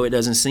I know it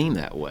doesn't seem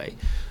that way,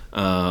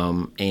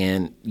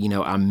 and you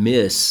know, I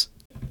miss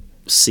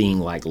seeing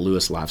like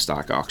Lewis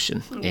Livestock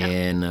Auction,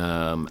 and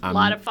a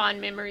lot of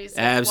fond memories.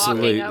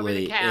 Absolutely, walking over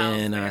the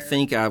cows and there. I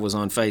think I was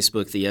on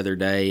Facebook the other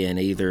day, and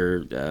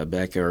either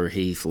Becca or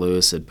Heath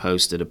Lewis had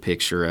posted a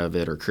picture of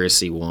it, or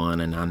Chrissy one,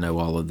 and I know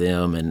all of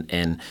them,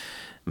 and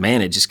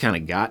man, it just kind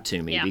of got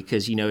to me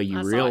because, you know,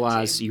 you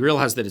realize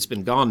that it's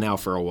been gone now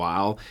for a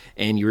while,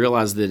 and you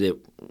realize that it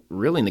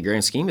really, in the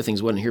grand scheme of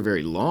things, wasn't here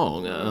very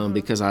long,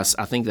 because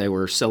I think they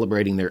were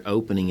celebrating their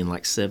opening in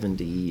like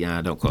 70.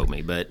 Don't quote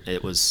me, but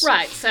it was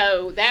right.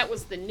 So that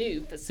was the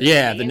new facility.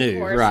 Yeah, the and new, of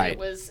course, right.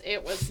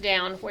 It was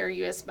down where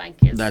U.S. Bank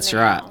is. That's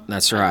now. right.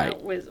 That's right.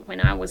 It was when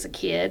I was a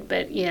kid,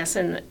 but yes,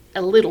 and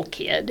a little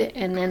kid,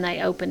 and then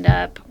they opened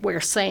up where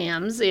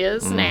Sam's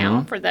is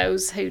now for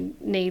those who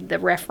need the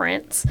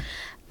reference.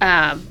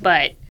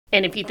 But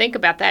if you think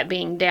about that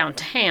being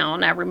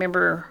downtown, I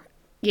remember,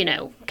 you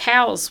know,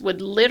 trailers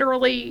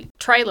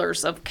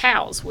of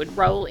cows would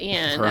roll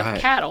in, Right.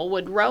 of cattle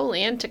would roll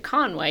into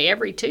Conway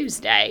every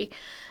Tuesday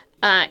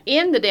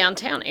in the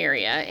downtown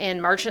area,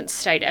 and merchants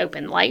stayed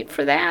open late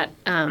for that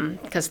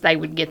because they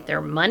would get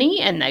their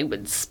money and they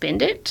would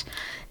spend it.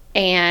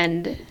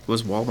 And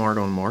Was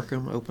Walmart on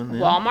Markham open then?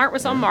 Walmart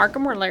was on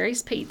Markham where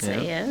Larry's Pizza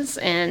is,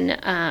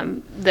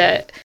 and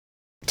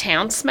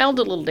town smelled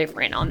a little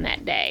different on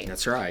that day.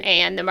 That's right.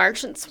 And the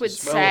merchants would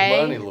smell say,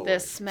 of money, Lord. the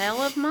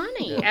smell of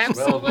money. Yeah,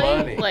 smell of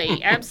money.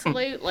 Absolutely.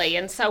 Absolutely.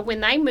 And so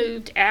when they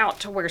moved out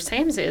to where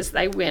Sam's is,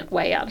 they went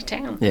way out of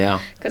town.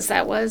 Yeah. Because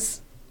that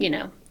was,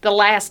 the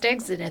last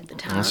exit at the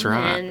time. That's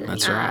right. And,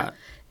 That's right.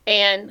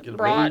 And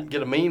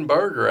Get a mean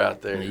burger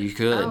out there. You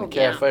could. Oh,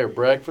 Cafe or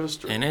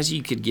breakfast. And as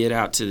you could get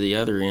out to the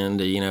other end,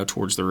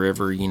 towards the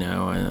river,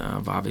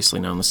 I've obviously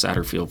known the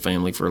Satterfield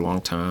family for a long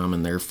time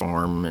and their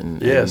farm.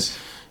 And Yes.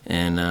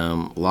 And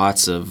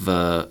lots of,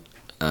 I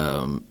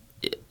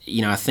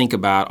think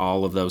about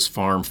all of those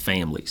farm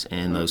families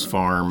and those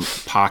farm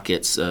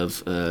pockets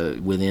of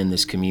within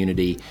this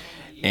community.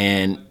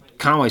 And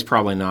Conway's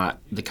probably not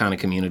the kind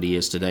of community it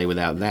is today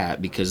without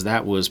that, because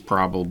that was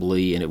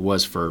probably, and it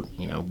was for,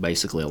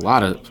 basically a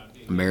lot of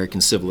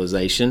American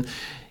civilization,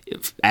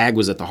 ag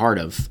was at the heart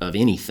of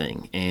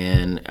anything.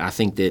 And I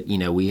think that,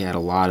 we had a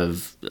lot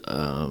of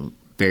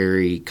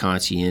very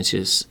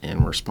conscientious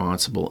and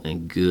responsible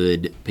and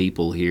good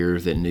people here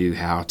that knew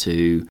how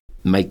to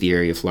make the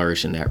area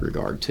flourish in that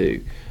regard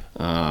too.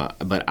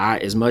 But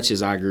as much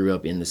as I grew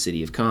up in the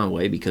city of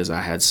Conway, because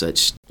I had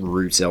such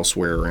roots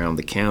elsewhere around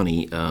the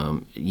county, I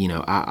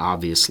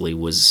obviously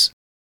was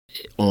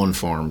on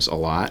farms a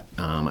lot.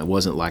 It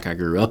wasn't like I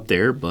grew up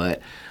there,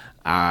 but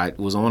I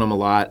was on them a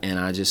lot,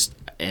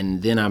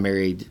 and then I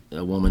married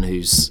a woman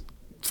whose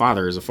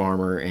father is a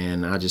farmer,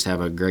 and I just have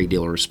a great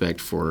deal of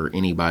respect for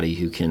anybody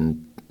who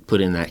can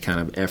put in that kind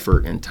of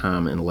effort and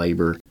time and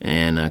labor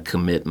and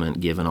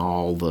commitment, given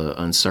all the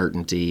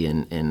uncertainty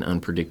and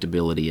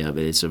unpredictability of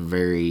it. It's a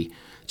very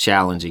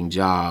challenging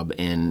job,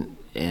 and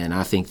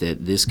I think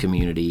that this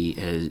community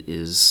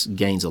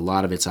gains a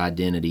lot of its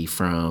identity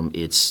from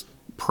its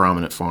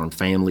prominent farm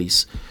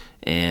families.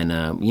 And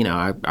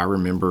I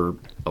remember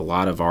a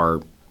lot of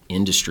our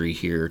industry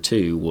here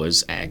too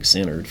was ag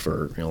centered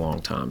for a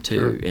long time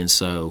too. Sure. And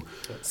so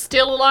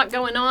still a lot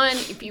going on.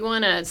 If you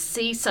want to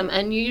see some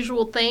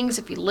unusual things,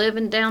 if you live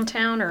in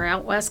downtown or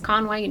out west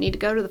Conway, you need to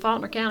go to the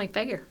Faulkner County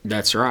Fair.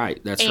 That's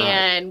right.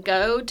 And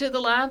go to the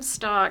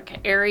livestock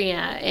area,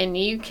 and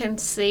you can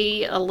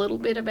see a little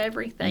bit of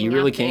everything. You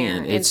really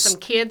can. And some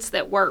kids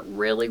that work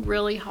really,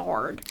 really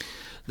hard.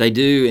 They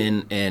do,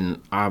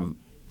 and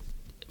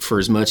for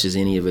as much as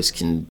any of us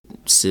can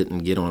sit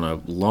and get on a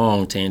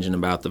long tangent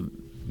about the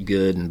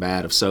good and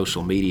bad of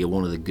social media,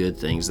 one of the good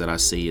things that I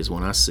see is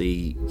when I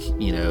see,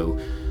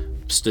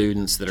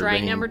 students that are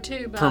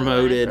being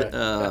promoted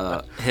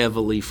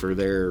heavily for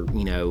their,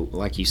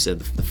 like you said,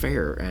 the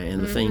fair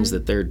and the things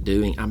that they're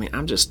doing. I mean,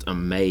 I'm just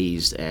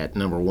amazed at,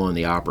 number one,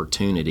 the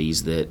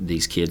opportunities that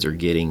these kids are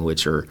getting,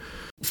 which are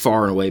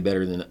far and away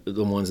better than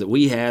the ones that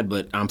we had,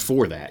 but I'm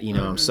for that.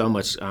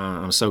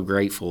 I'm so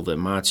grateful that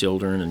my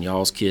children and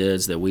y'all's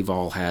kids, that we've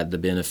all had the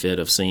benefit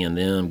of seeing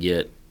them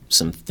get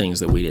some things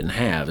that we didn't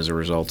have as a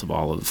result of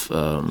all of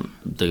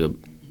the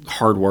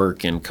hard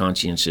work and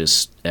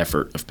conscientious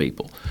effort of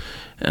people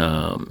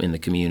in the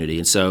community.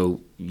 And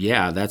so,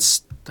 yeah,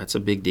 that's a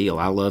big deal.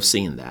 I love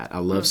seeing that. I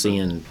love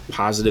seeing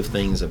positive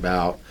things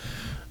about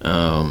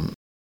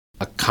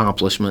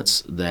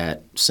accomplishments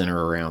that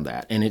center around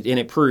that. And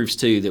it proves,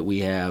 too, that we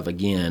have,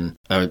 again,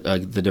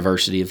 the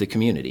diversity of the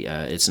community.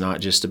 It's not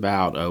just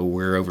about,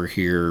 we're over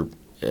here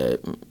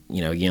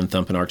again,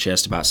 thumping our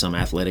chest about some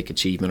athletic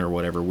achievement or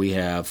whatever. We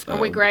have...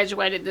 we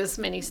graduated this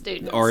many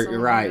students.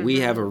 Right. We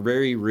have a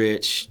very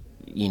rich,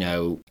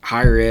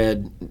 higher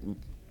ed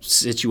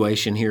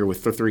situation here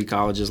with the 3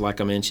 colleges,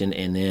 like I mentioned,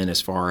 and then as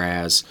far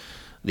as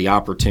the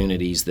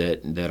opportunities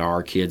that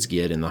our kids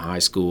get in the high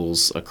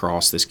schools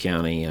across this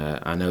county.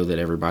 I know that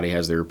everybody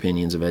has their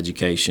opinions of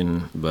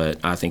education, but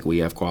I think we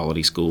have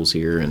quality schools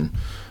here, and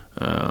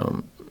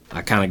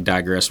I kind of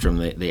digressed from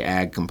the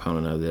ag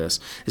component of this.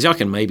 As y'all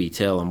can maybe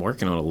tell, I'm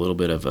working on a little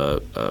bit of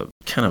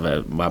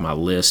by my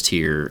list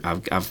here.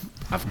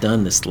 I've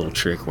done this little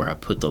trick where I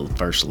put the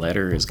first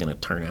letter is going to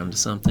turn out into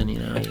something,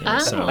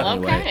 So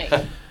anyway,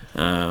 okay.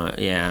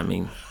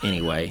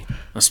 Anyway,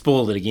 I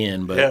spoiled it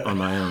again, but on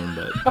my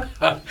own.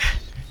 But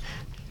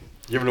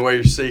giving away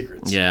your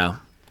secrets. Yeah.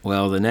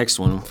 Well, the next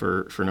one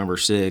for number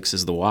 6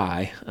 is the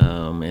Y,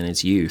 and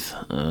it's youth.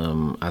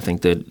 I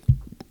think that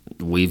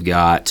we've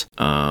got.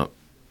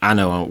 I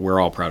know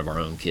we're all proud of our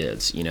own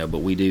kids, but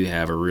we do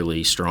have a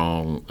really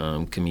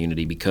strong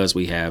community because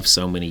we have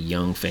so many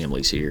young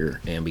families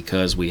here, and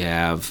because we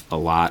have a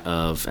lot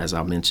of, as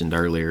I mentioned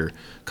earlier,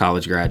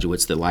 college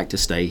graduates that like to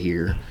stay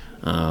here.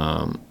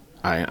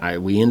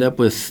 We end up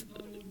with,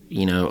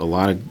 a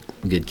lot of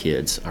good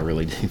kids. I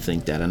really do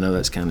think that. I know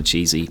that's kind of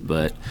cheesy,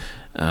 but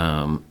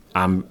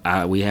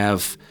we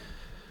have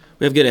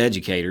good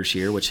educators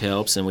here, which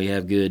helps, and we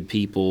have good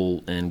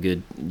people and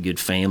good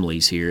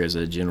families here as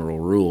a general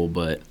rule.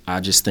 But I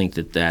just think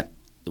that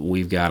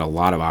we've got a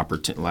lot of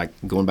opportunity. Like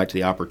going back to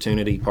the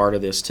opportunity part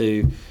of this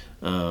too,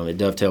 it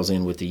dovetails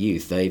in with the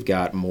youth. They've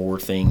got more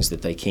things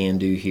that they can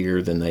do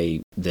here than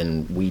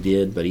we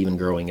did. But even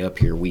growing up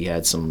here, we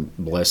had some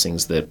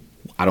blessings that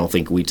I don't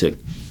think we took.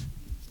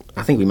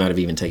 I think we might have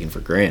even taken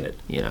for granted.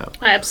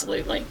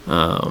 Absolutely.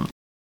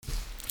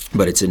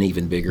 but it's an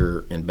even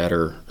bigger and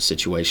better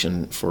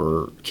situation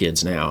for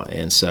kids now.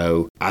 And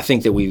so I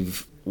think that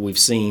we've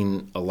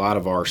seen a lot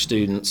of our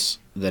students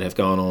that have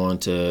gone on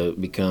to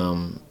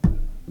become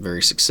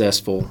very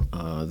successful.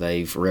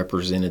 They've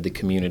represented the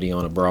community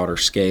on a broader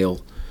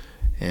scale.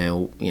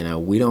 And,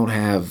 we don't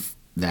have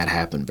that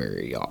happen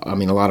very often. I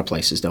mean, a lot of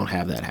places don't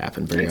have that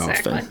happen very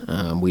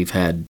often. We've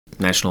had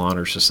National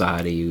Honor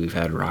Society, we've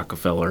had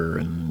Rockefeller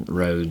and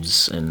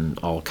Rhodes and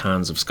all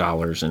kinds of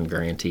scholars and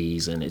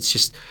grantees. And it's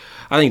just,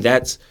 I think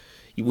that's,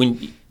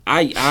 when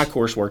I of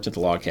course, worked at the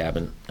log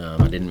cabin.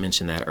 I didn't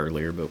mention that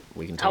earlier, but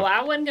we can talk. Oh,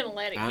 I wasn't going to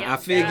let it get I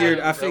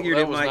figured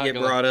it might get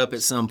brought up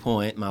at some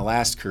point in my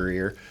last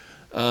career.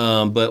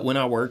 But when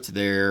I worked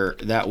there,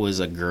 that was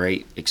a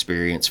great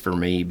experience for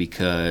me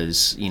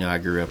because, I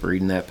grew up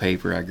reading that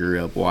paper. I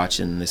grew up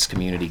watching this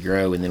community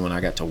grow. And then when I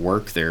got to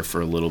work there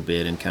for a little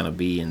bit and kind of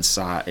be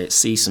inside,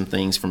 see some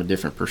things from a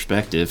different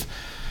perspective,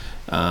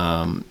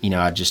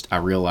 I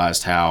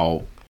realized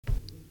how,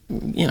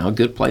 a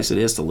good place it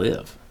is to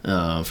live,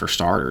 for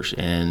starters.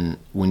 And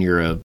when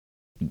you're a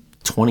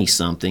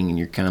 20-something and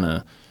you're kind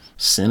of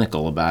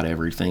cynical about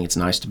everything, it's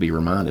nice to be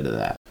reminded of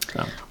that.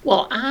 So.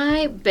 Well,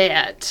 I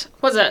bet,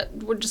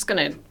 we're just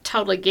going to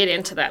totally get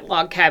into that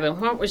log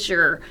cabin. What was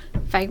your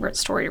favorite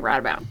story to write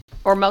about?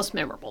 Or most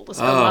memorable? Let's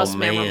go most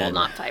memorable,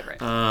 not favorite.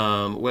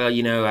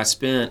 Well, I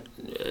spent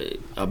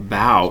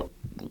about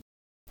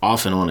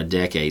off and on a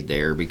decade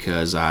there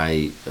because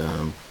I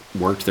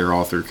worked there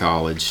all through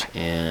college,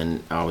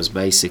 and I was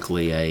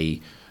basically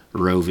a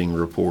roving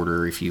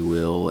reporter, if you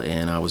will,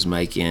 and I was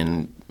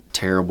making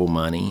terrible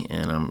money,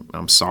 and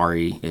I'm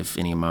sorry if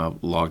any of my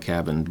log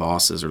cabin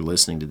bosses are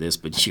listening to this,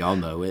 but y'all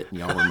know it.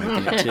 Y'all were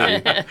making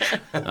it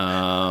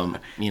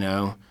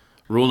too.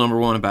 Rule number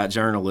one about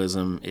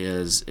journalism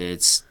is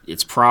it's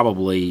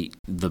probably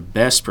the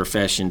best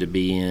profession to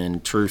be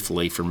in.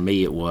 Truthfully, for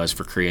me, it was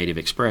for creative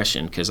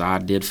expression because I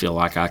did feel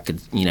like I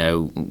could,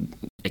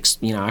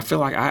 I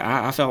felt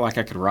like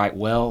I could write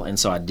well, and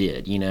so I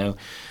did,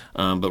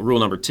 But rule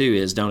number two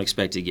is don't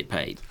expect to get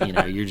paid.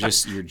 You're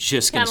just going to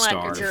starve. Kind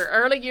of like your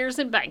early years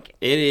in banking.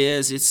 It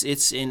is.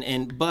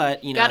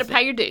 But got to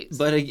pay your dues.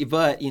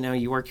 But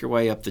you work your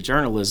way up the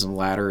journalism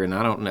ladder, and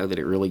I don't know that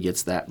it really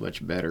gets that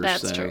much better.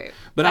 That's true.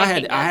 But I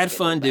had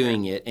fun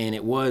doing it, and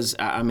it was.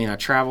 I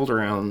traveled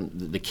around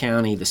the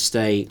county, the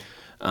state.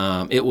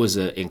 It was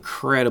an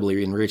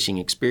incredibly enriching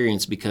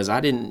experience because I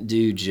didn't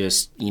do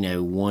just,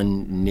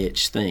 one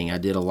niche thing. I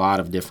did a lot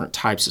of different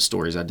types of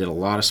stories. I did a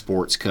lot of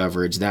sports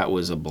coverage. That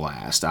was a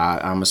blast.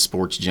 I'm a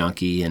sports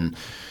junkie, and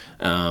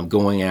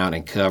going out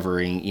and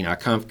covering, I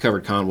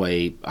covered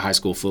Conway high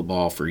school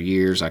football for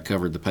years. I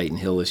covered the Peyton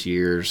Hillis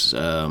years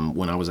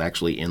when I was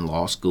actually in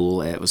law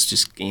school. It was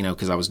just,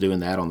 because I was doing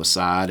that on the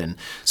side. And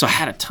so I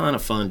had a ton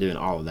of fun doing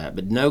all of that.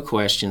 But no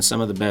question,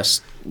 some of the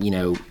best,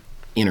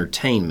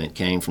 entertainment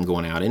came from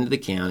going out into the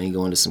county,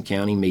 going to some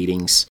county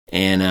meetings,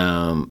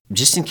 and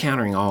just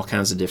encountering all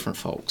kinds of different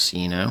folks,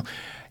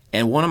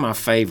 And one of my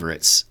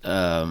favorites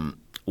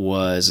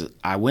was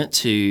I went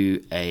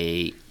to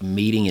a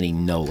meeting in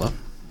Enola,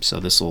 so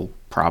this will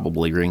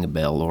probably ring a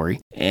bell, Lori.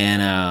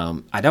 And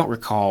I don't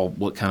recall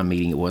what kind of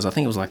meeting it was. I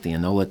think it was like the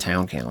Enola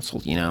Town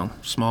Council,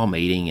 small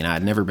meeting, and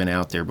I'd never been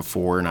out there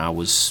before, and I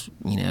was,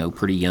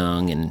 pretty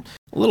young and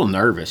a little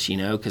nervous,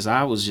 because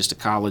I was just a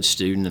college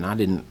student, and I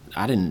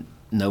didn't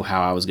know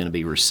how I was going to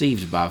be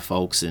received by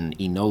folks in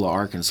Enola,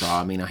 Arkansas.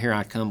 I mean, here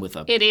I come with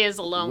it is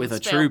a long with a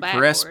true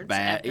press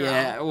pass.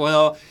 Yeah,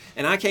 well,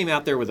 and I came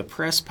out there with a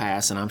press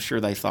pass, and I'm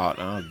sure they thought,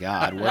 "Oh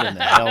God, what in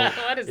the hell?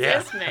 What does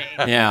this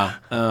mean?" Yeah,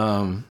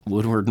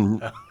 Woodward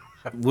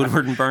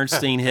and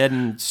Bernstein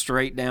heading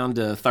straight down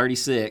to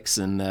 36,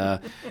 and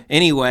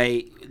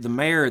anyway, the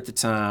mayor at the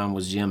time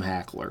was Jim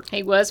Hackler.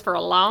 He was for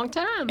a long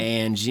time,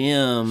 and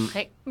Jim,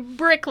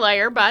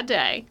 bricklayer by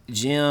day.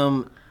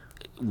 Jim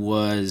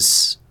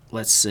was.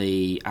 Let's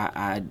see,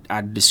 I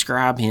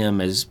describe him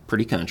as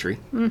pretty country,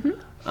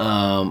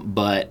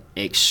 but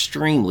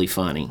extremely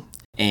funny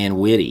and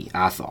witty,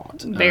 I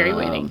thought. Very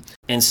witty.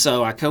 And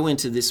so I go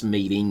into this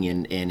meeting,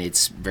 and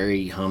it's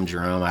very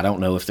humdrum. I don't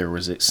know if there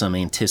was some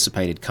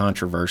anticipated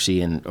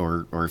controversy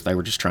or if they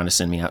were just trying to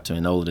send me out to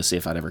Enola to see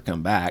if I'd ever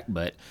come back.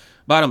 But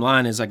bottom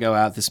line is I go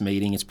out this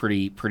meeting. It's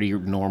pretty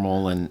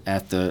normal. And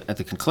at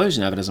the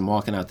conclusion of it, as I'm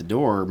walking out the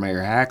door,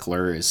 Mayor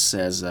Hackler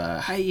says,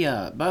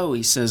 hey, Bo,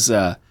 he says,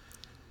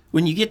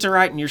 when you get to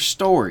writing your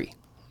story.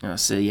 And I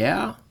said,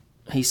 yeah.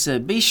 He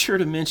said, be sure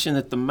to mention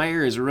that the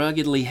mayor is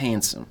ruggedly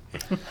handsome.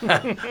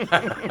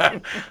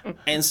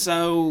 And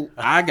so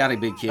I got a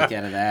big kick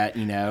out of that.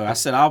 I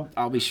said,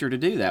 I'll be sure to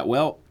do that.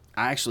 Well,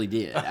 I actually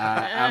did.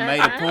 I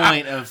made a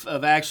point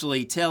of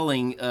actually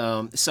telling.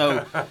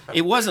 So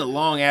it wasn't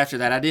long after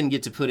that. I didn't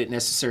get to put it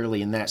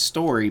necessarily in that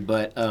story,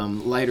 but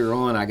later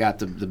on I got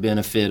the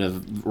benefit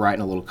of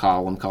writing a little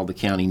column called the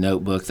County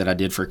Notebook that I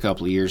did for a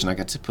couple of years, and I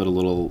got to put a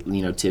little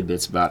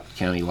tidbits about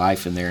county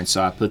life in there, and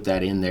so I put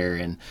that in there,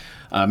 and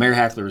Mayor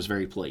Hackler was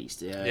very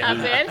pleased. I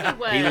bet he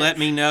was. He let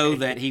me know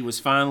that he was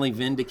finally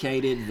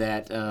vindicated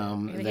that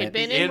It had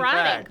been in in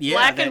writing, fact,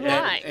 black and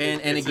white.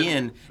 And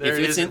again, there if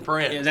it it's is in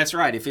print. that's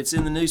right. If it's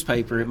in the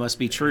newspaper, it must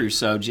be true.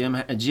 So Jim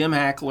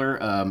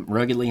Hackler,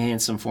 ruggedly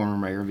handsome former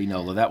mayor of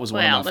Enola, that was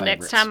one Well, of my the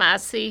favorites. next time I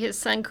see his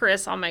son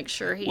Chris, I'll make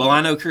sure he. Well,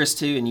 I know Chris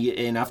too,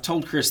 and I've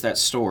told Chris that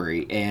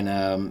story,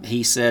 and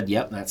he said,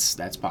 "Yep,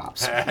 that's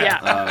Pops."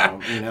 Yeah.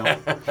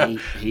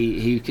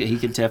 He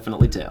could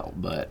definitely tell,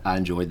 but I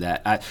enjoyed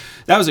that.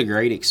 That was a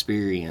great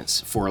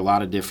experience for a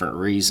lot of different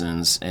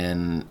reasons,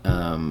 and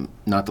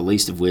not the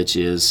least of which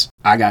is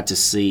I got to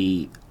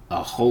see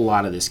a whole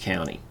lot of this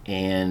county,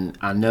 and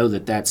I know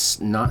that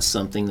that's not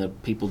something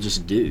that people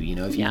just do.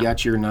 If you Yeah.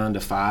 got your 9 to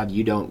 5,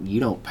 you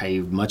don't pay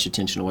much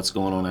attention to what's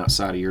going on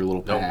outside of your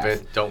little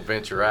path. Don't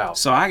venture out.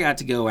 So I got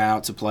to go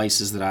out to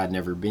places that I'd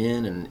never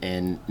been,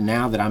 and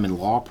now that I'm in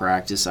law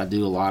practice, I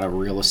do a lot of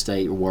real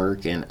estate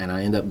work, and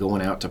I end up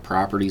going out to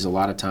properties a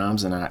lot of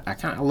times, and I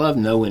kind of love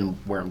knowing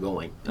where I'm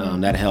going.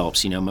 That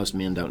helps. Most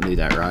men don't do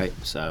that, right?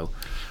 So.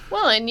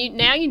 Well, and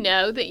now you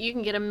know that you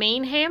can get a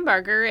mean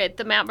hamburger at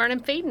the Mount Vernon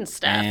Feed and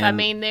Stuff. And-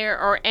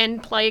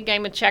 and play a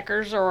game of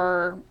checkers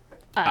or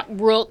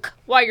rook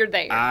while you're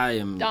there. I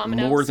am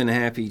Dominoes. more than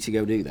happy to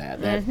go do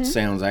that. That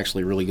sounds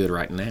actually really good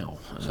right now.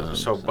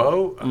 So,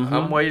 Bo,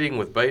 I'm waiting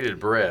with bated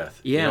breath.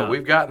 Yeah.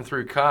 We've gotten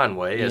through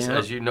Conway,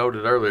 as you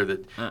noted earlier.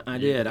 That I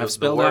did. I've the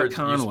spelled out words-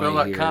 Conway You spelled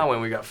out here. Conway,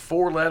 and we got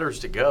 4 letters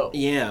to go.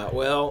 Yeah,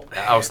 well,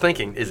 I was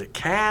thinking, is it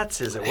cats?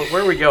 Is it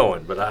where are we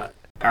going? But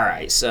all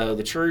right. So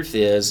the truth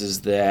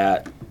is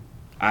that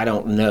I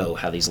don't know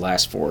how these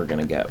last 4 are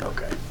going to go.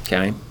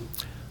 okay.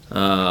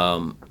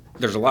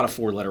 There's a lot of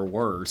 4-letter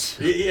words.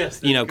 Yes.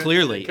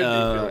 Clearly,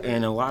 could be.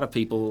 and a lot of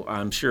people,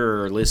 I'm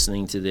sure, are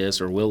listening to this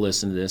or will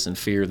listen to this and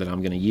fear that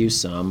I'm going to use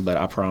some. But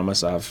I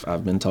promise,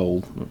 I've been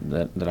told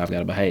that I've got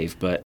to behave.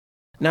 But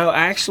no,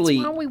 actually,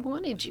 That's why we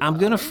wanted you. I'm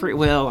going to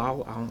Well,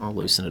 I'll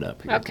loosen it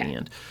up here at the Okay.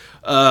 end.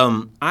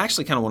 I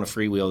actually kind of want to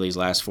freewheel these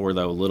last 4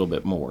 though a little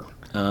bit more.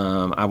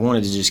 I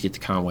wanted to just get the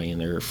Conway in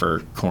there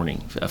for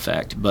corning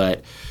effect,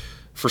 but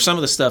for some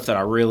of the stuff that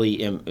I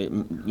really am,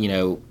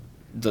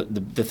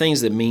 the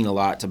things that mean a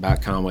lot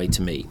about Conway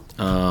to me.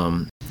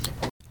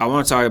 I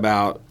want to talk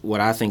about what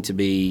I think to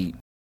be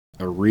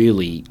a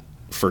really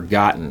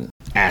forgotten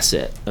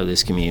asset of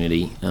this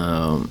community,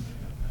 and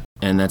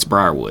that's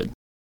Briarwood.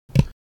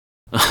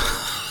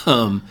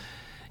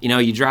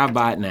 You drive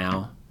by it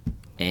now,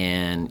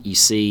 and you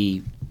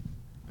see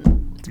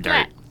dirt.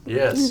 Flat.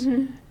 Yes.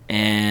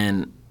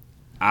 And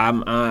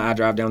I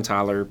drive down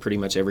Tyler pretty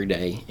much every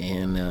day,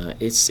 and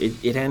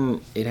it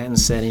hadn't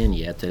set in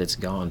yet that it's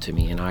gone to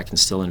me, and I can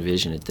still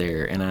envision it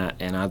there.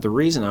 And the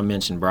reason I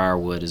mentioned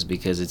Briarwood is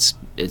because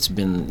it's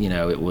been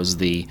it was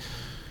the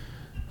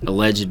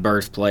alleged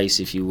birthplace,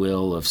 if you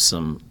will, of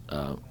some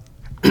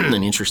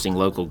an interesting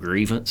local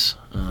grievance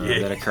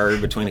that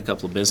occurred between a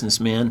couple of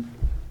businessmen.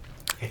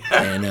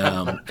 And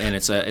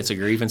it's a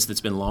grievance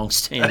that's been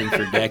long-standing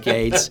for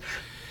decades.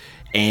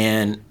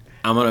 And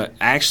I'm going to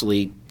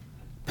actually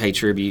pay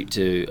tribute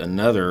to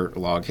another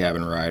log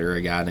cabin writer,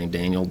 a guy named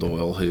Daniel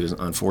Doyle, who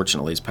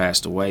unfortunately has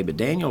passed away. But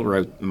Daniel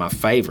wrote my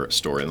favorite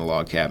story in the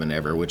log cabin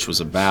ever, which was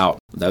about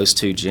those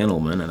 2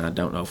 gentlemen, and I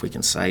don't know if we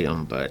can say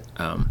them, but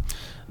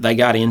they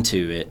got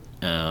into it,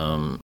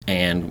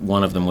 and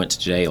one of them went to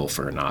jail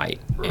for a night.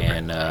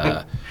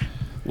 And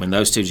when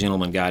those 2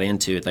 gentlemen got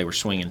into it, they were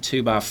swinging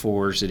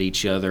 2x4s at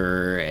each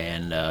other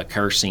and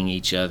cursing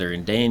each other.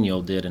 And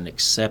Daniel did an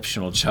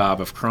exceptional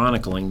job of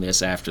chronicling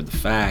this after the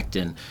fact.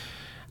 And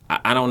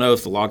I don't know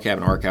if the log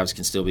cabin archives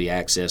can still be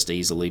accessed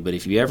easily, but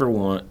if you ever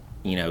want,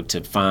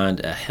 to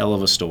find a hell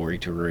of a story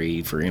to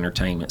read for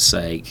entertainment's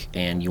sake,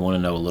 and you want to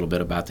know a little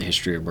bit about the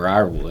history of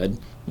Briarwood,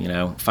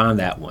 find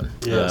that one.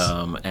 Yes.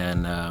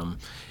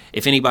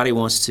 If anybody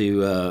wants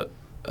to,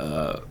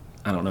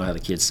 I don't know how the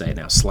kids say it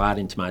now, slide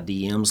into my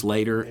DMs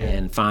later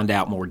and find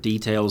out more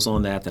details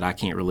on that I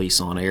can't release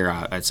on air,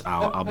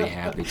 I'll be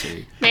happy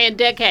to. Man,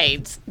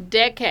 decades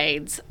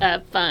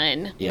of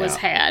fun was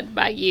had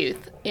by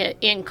youth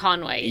in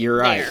Conway. You're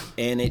right. there.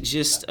 And it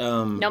just...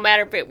 No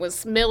matter if it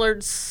was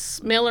Miller's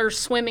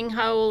swimming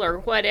hole or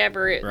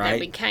whatever, that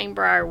became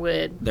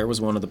Briarwood. There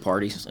was one of the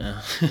parties.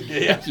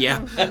 Yeah.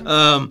 Yeah.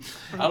 I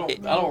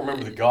don't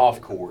remember the golf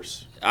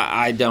course.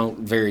 I don't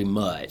very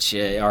much,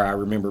 or I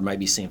remember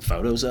maybe seeing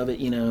photos of it,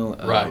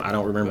 Right. I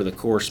don't remember the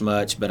course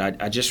much, but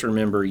I just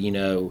remember,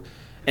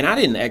 and I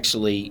didn't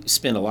actually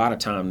spend a lot of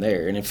time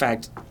there. And in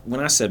fact, when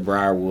I said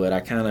Briarwood,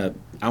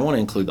 I want to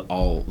include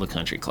all the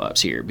country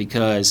clubs here,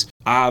 because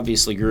I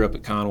obviously grew up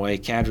at Conway.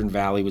 Cadron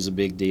Valley was a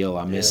big deal.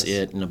 I miss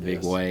it in a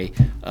big way.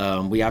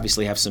 We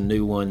obviously have some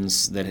new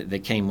ones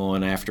that came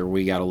on after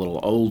we got a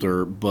little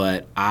older,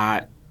 but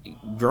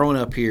growing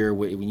up here,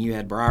 when you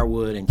had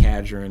Briarwood and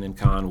Cadron and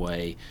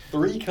Conway,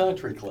 3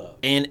 country clubs,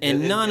 and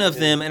none of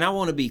them, and I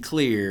want to be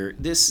clear,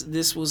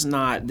 this was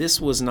not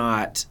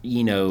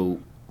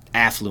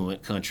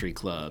affluent country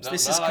clubs.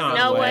 This is Conway.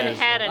 No one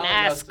had an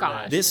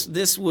ascot.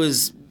 This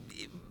was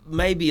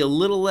maybe a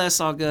little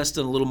less august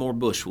and a little more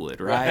Bushwood,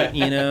 right?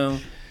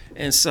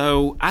 And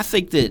so I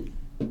think that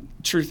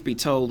truth be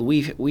told,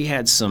 we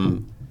had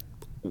some.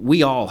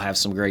 We all have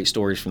some great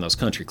stories from those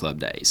country club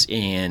days,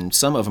 and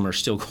some of them are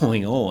still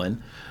going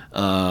on.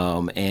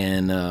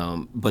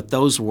 But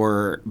those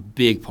were a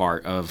big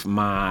part of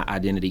my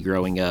identity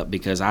growing up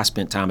because I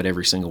spent time at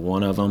every single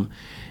one of them.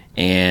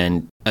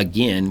 And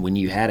again, when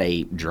you had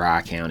a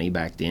dry county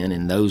back then,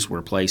 and those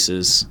were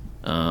places,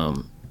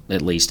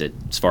 at least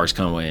as far as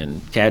Conway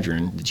and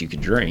Cadron, that you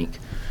could drink,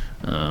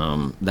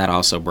 that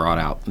also brought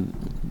out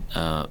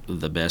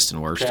the best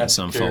and worst in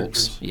some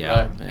folks.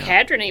 Yeah, Right. yeah.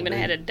 Cadron even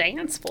had a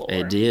dance floor.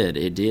 It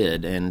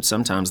did, and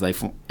sometimes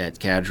at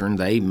Cadron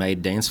they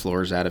made dance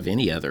floors out of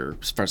any other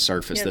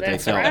surface Yeah, that they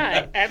that's felt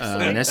right.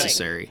 Absolutely.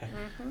 necessary.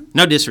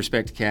 No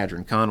disrespect to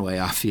Cadron, Conway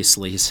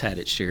obviously has had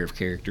its share of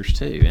characters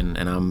too, and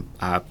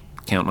I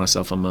count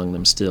myself among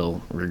them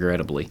still,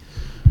 regrettably.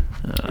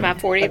 My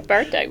 40th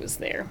birthday was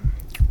there.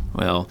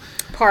 Well,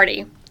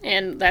 Party.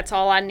 And that's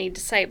all I need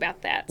to say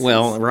about that.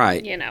 Well, since,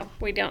 right. You know,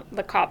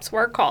 the cops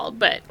were called,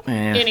 but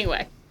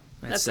anyway.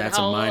 that's a a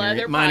whole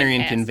other minor podcast.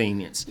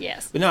 inconvenience.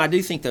 Yes. But no, I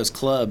do think those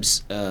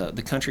clubs,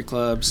 the country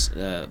clubs,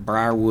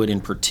 Briarwood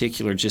in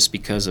particular, just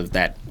because of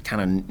that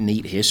kind of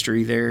neat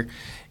history there.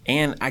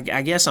 And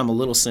I guess I'm a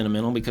little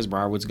sentimental because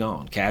Briarwood's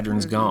gone,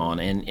 Cadron's gone,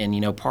 and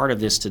you know, part of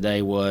this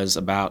today was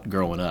about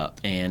growing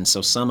up, and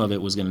so some of it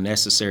was going to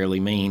necessarily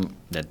mean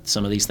that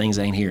some of these things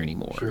ain't here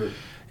anymore. Sure.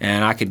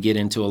 And I could get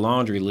into a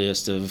laundry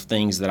list of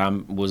things that I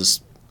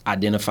was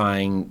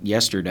identifying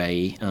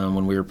yesterday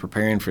when we were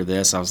preparing for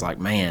this. I was like,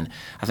 man,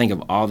 I think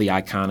of all the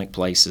iconic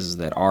places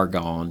that are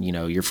gone. You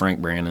know, your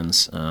Frank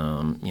Brannon's,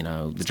 you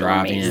know, the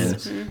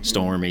drive-in,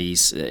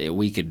 Stormy's.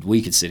 We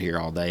could sit here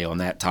all day on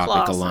that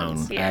topic Clausen's,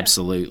 alone. yeah.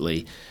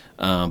 Absolutely.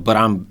 But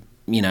I'm,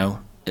 you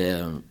know,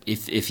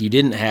 if you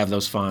didn't have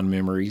those fond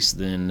memories,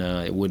 then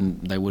they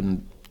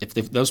wouldn't.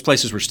 If those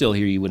places were still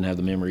here, you wouldn't have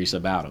the memories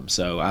about them.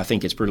 So I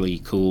think it's pretty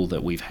cool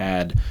that we've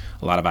had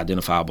a lot of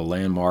identifiable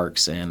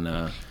landmarks. And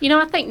You know,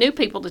 I think new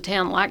people to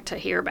town like to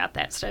hear about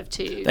that stuff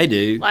too. They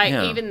do, Like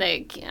yeah. even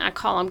I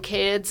call them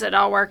kids that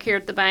all work here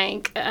at the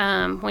bank.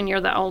 When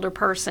you're the older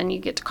person, you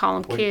get to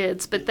call them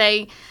kids, but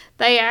they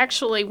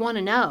actually want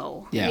to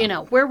know. Yeah. You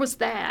know, where was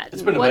that?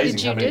 It's been what amazing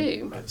did you how many,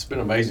 do? It's been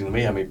amazing to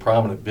me how many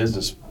prominent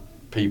business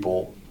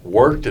people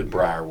worked at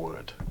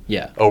Briarwood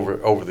yeah.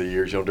 over the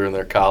years, you know, during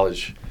their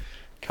college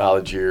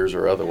years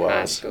or High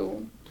otherwise.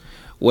 school.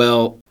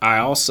 Well, I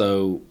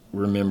also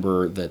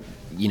remember that,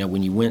 you know,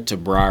 when you went to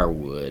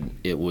Briarwood,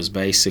 it was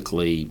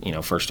basically, you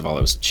know, first of all,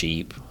 it was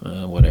cheap,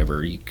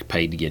 whatever, you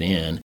paid to get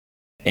in.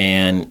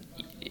 And,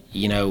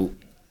 you know,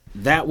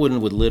 that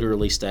one would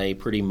literally stay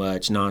pretty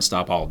much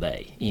nonstop all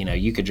day. You know,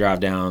 you could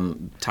drive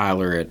down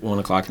Tyler at 1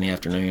 o'clock in the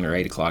afternoon or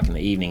 8 o'clock in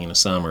the evening in the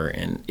summer,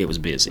 and it was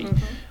busy.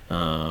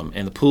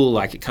 And the pool,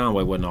 like at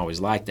Conway, wasn't always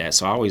like that.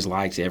 So I always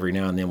liked every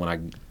now and then when I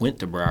went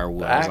to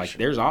Briarwood, I was like,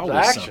 there's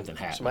always something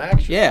happening. Some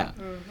action. Yeah.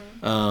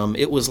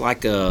 It was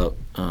like it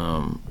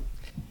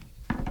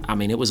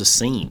was a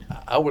scene.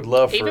 I would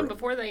love Even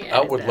before they I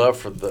added would that. love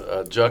for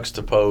the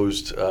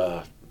juxtaposed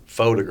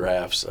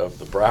photographs of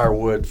the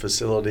Briarwood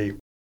facility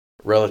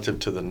relative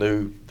to the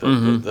new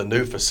the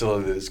new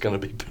facility that is going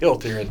to be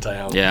built here in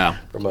town. Yeah.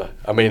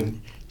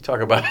 You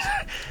talk about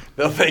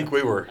they'll think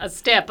we were A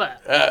step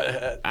up.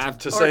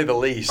 to say the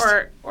least.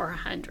 Or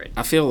 100.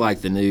 I feel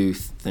like the new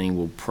thing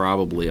will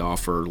probably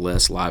offer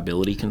less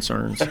liability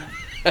concerns.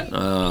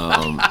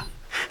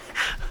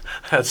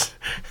 That's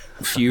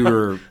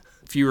fewer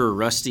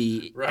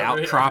rusty Right.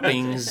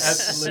 outcroppings.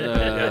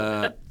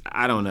 Absolutely.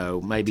 I don't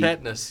know, maybe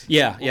tetanus.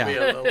 Yeah, will yeah. be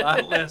a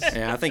lot less.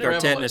 Yeah, I think our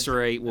prevalent tetanus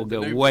rate will at the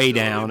go new way facility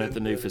down at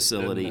than- the new than-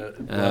 facility.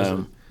 than,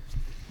 Pleasant.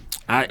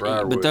 But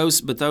Briarwood.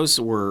 those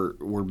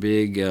were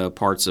big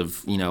parts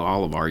of, you know,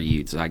 all of our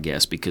youth, I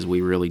guess, because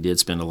we really did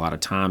spend a lot of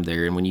time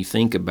there. And when you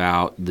think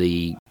about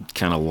the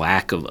kind of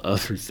lack of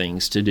other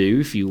things to do,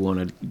 if you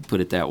want to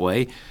put it that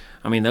way,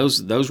 I mean,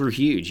 those were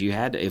huge. You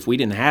had to, if we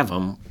didn't have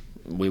them,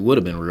 we would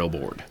have been real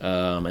bored.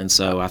 And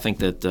so I think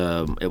that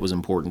it was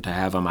important to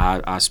have them.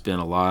 I spent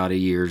a lot of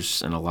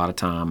years and a lot of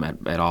time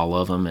at all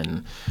of them,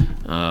 and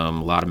a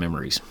lot of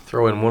memories.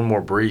 Throw in one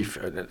more brief,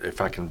 if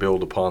I can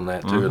build upon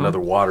that too. Another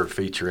water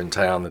feature in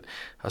town that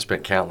I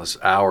spent countless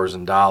hours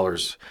and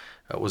dollars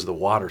was the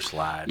water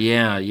slide.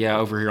 Yeah,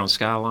 over here on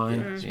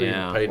Skyline.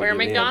 Yeah. Paid to Where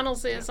get in.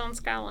 McDonald's is on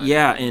Skyline.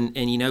 Yeah, and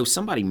you know,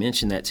 somebody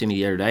mentioned that to me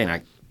the other day, and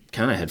I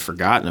kind of had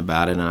forgotten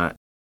about it,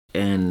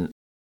 and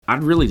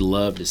I'd really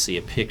love to see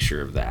a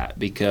picture of that,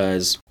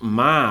 because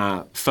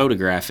my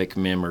photographic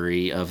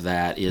memory of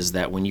that is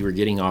that when you were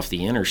getting off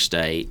the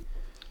interstate,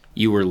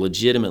 you were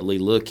legitimately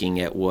looking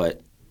at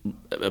what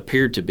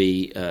appeared to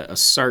be a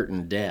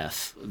certain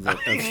death of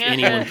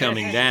anyone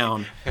coming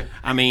down.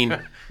 I mean,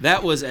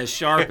 that was as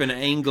sharp an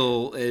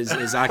angle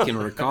as I can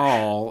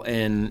recall,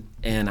 and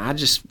And I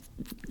just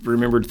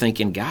remembered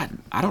thinking, God,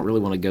 I don't really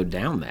want to go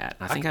down that.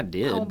 I think I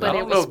did. Oh, I but it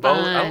don't was know, Bo. I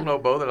fun. don't know,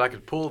 Bo, that I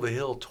could pull the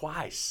hill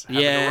twice.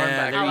 having to run Yeah,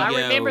 back there Oh, you up. I go.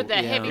 remember the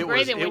Yeah. heavy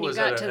breathing when you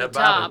got to the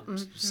about top. a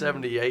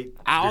 78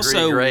 I degree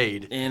also,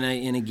 grade.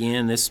 and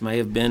again, this may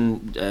have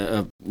been,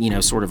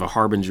 sort of a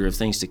harbinger of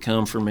things to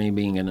come for me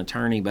being an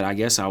attorney, but I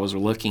guess I was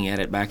looking at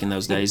it back in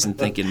those days and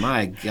thinking,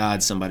 my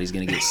God, somebody's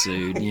going to get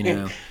sued,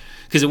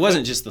 Because it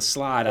wasn't just the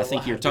slide. I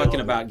think you're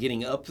talking about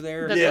getting up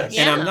there. Yes. And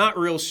Yeah. I'm not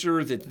real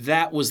sure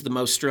that was the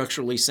most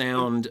structurally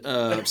sound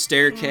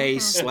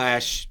staircase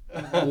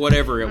 /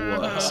 whatever it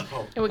was.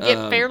 It would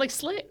get fairly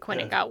slick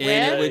when it got wet,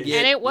 And it would get,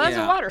 and it was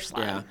yeah, a water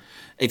slide. Yeah.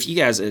 If you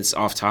guys, it's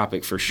off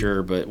topic for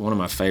sure, but one of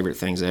my favorite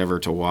things ever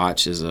to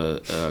watch is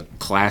a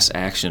Class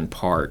Action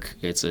Park.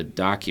 It's a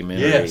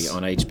documentary Yes.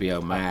 on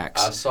HBO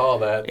Max. I saw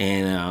that.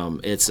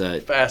 And it's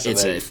a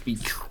Fascinating.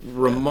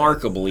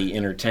 remarkably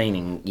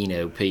entertaining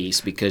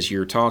piece, because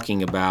you're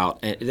talking about,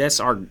 and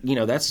that's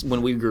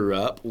when we grew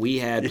up, we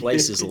had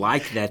places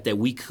like that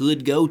we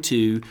could go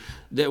to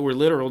that were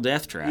literal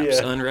death traps,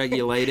 Yeah.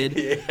 unregulated,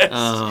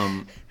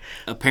 Yes.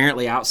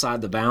 apparently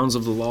outside the bounds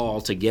of the law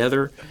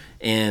altogether.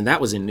 And that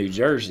was in New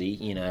Jersey,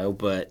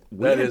 but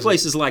we That had is-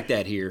 places like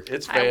that here.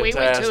 It's fantastic. We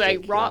went to a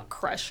rock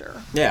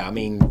crusher Yeah, I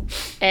mean,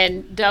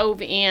 and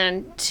dove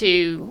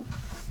into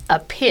a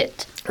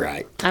pit.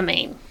 right. I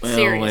mean, Well,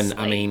 seriously. and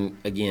I mean,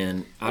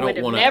 again, I would don't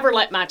have want to. never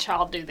let my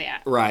child do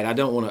that. Right, I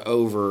don't want to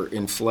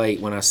overinflate.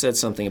 When I said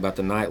something about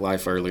the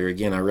nightlife earlier,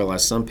 again, I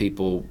realize some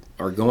people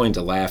are going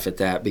to laugh at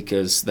that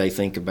because they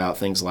think about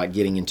things like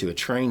getting into a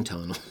train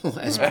tunnel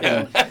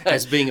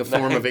as being a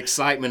form of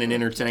excitement and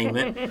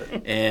entertainment.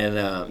 And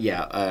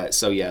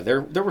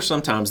there were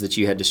some times that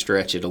you had to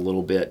stretch it a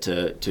little bit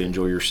to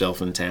enjoy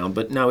yourself in town.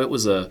 But no, it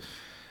was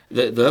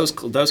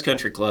those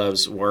country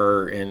clubs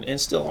were and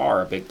still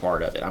are a big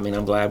part of it. I mean,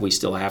 I'm glad we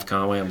still have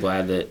Conway. I'm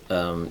glad that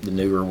the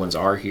newer ones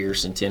are here.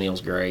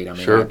 Centennial's great. I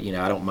mean, Sure.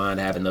 I don't mind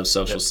having those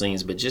social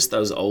scenes, but just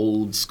those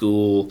old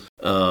school.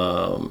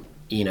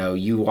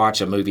 You watch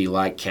a movie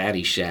like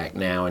Caddyshack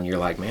now, and you're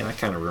like, man, I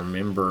kind of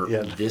remember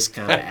this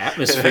kind of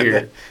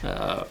atmosphere.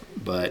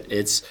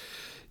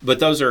 But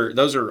those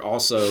are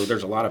also,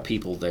 there's a lot of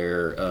people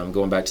there,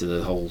 going back to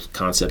the whole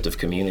concept of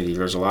community,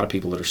 there's a lot of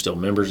people that are still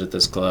members at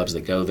those clubs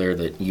that go there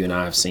that you and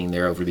I have seen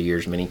there over the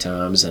years many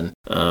times.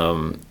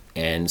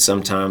 And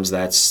sometimes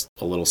that's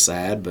a little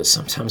sad, but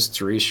sometimes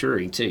it's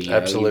reassuring too.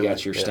 Absolutely. You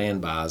got your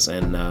standbys.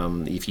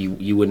 And if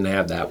you wouldn't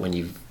have that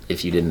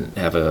if you didn't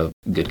have a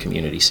good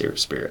community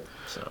spirit.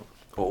 So.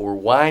 Well, we're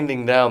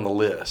winding down the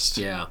list.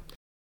 Yeah.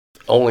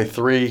 Only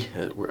 3.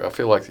 I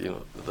feel like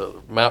the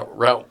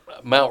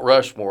Mount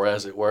Rushmore,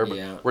 as it were, but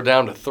Yeah. we're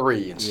down to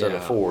 3 instead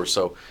of 4.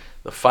 So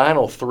the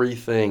final 3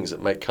 things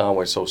that make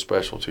Conway so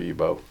special to you,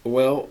 Bo.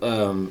 Well,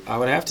 I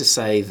would have to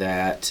say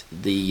that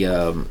this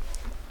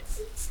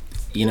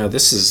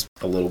is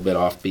a little bit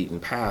off beaten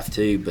path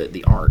too, but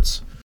the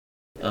arts.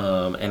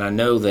 And I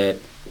know that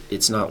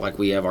it's not like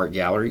we have art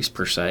galleries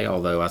per se,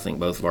 although I think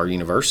both of our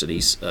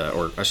universities,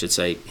 or I should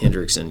say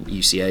Hendrix and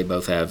UCA,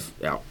 both have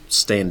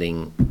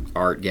outstanding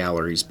art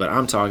galleries. But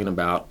I'm talking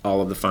about all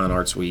of the fine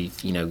arts. We've,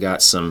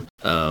 got some,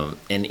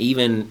 and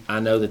even I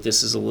know that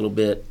this is a little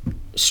bit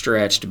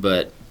stretched,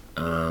 but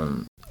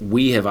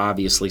we have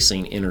obviously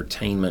seen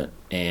entertainment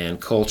and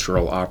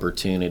cultural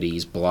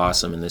opportunities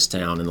blossom in this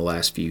town in the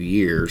last few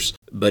years.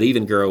 But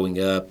even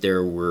growing up,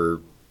 there were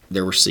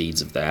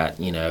seeds of that.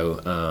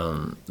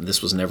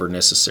 This was never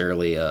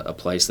necessarily a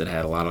place that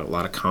had a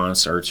lot of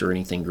concerts or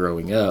anything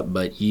growing up.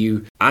 But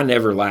I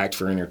never lacked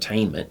for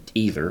entertainment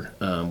either.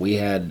 We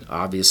had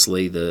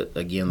obviously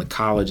the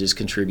colleges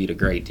contribute a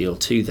great deal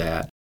to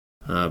that.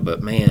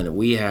 But man,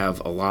 we have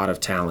a lot of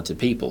talented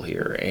people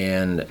here,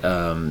 and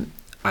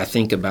I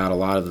think about a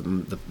lot of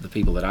the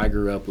people that I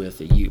grew up with,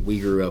 that we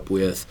grew up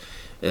with,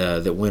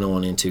 that went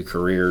on into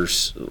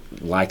careers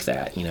like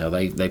that.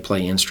 They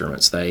play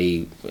instruments,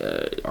 they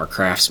are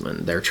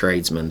craftsmen, they're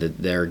tradesmen,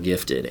 they're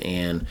gifted.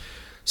 And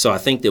so I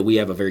think that we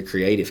have a very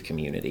creative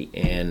community,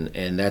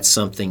 and that's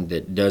something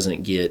that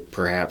doesn't get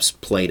perhaps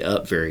played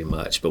up very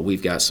much. But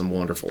we've got some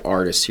wonderful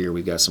artists here,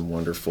 we've got some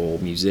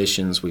wonderful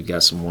musicians, we've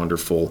got some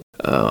wonderful,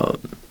 I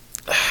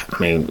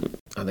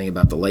think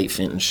about the late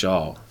Fenton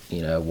Shaw,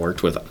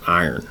 worked with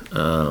iron,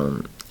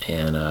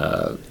 and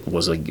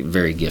was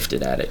very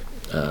gifted at it.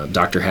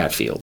 Dr.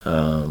 Hatfield.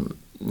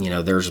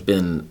 There's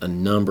been a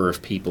number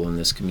of people in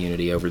this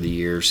community over the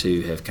years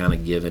who have kind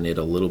of given it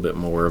a little bit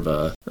more of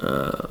a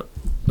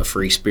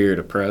free spirit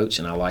approach,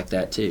 and I like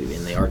that too.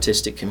 And the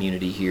artistic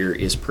community here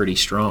is pretty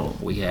strong.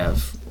 We've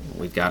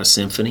got a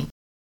symphony,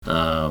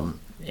 and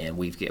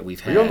we've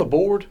had. Are you on the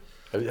board?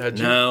 Had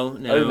you? No. I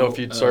didn't know if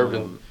you'd served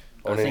on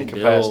any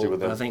capacity with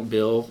them. I think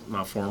Bill,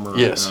 my former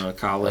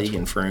colleague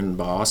and friend and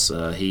boss,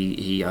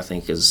 he I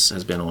think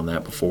has been on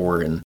that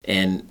before, and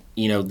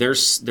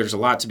there's a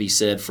lot to be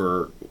said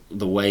for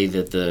the way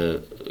that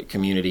the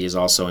community has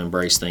also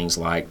embraced things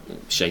like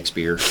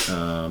Shakespeare.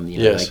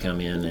 They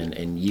come in,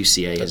 and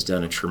UCA has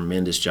done a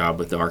tremendous job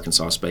with the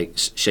Arkansas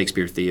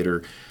Shakespeare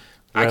Theater.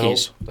 I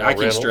Reynolds, can't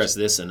Reynolds. stress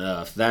this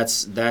enough.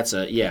 That's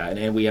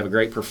and we have a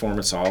great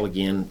performance hall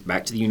again.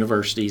 Back to the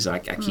universities, I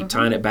keep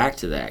tying it back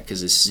to that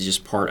because it's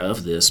just part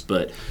of this.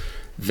 But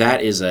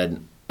that is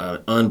an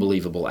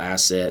unbelievable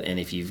asset. And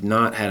if you've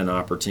not had an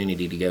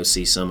opportunity to go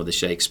see some of the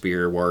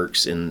Shakespeare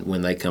works and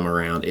when they come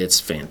around,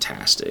 it's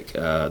fantastic.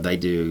 They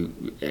do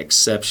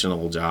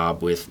exceptional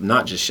job with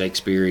not just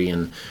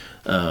Shakespearean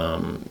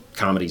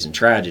comedies and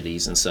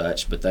tragedies and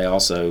such, but they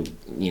also,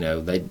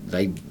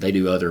 they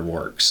do other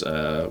works.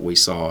 We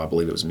saw, I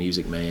believe it was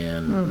Music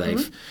Man.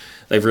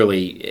 They've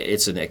really,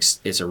 it's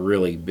a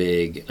really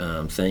big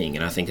thing,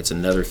 and I think it's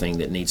another thing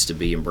that needs to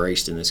be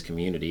embraced in this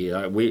community.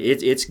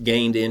 It's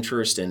gained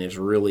interest and is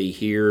really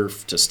here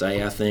to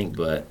stay, I think.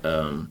 But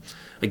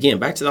again,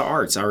 back to the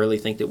arts, I really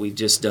think that we've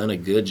just done a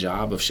good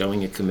job of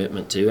showing a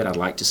commitment to it. I'd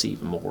like to see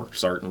even more,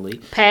 certainly.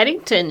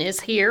 Paddington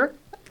is here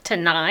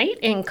tonight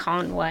in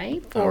Conway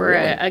for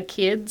a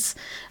kids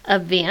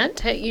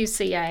event at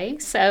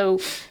UCA. So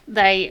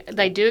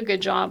they do a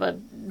good job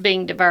of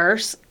being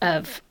diverse.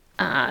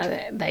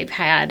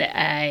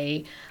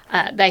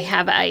 They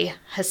have a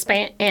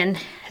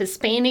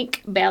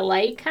Hispanic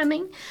ballet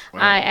coming. Wow.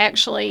 I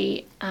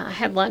actually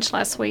had lunch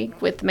last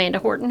week with Amanda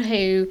Horton,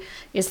 who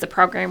is the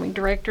programming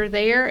director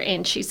there,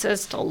 and she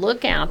says to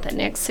look out. The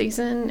next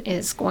season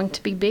is going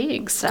to be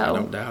big. So I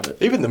don't doubt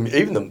it. Even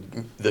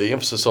the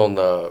emphasis on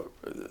the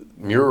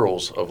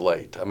murals of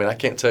late. I mean, I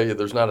can't tell you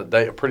there's not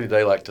a pretty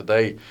day like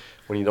today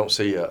when you don't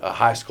see a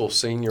high school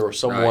senior or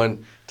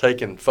someone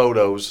taking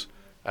photos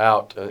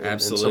out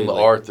and some of the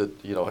art that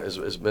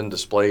has been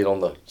displayed on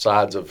the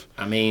sides of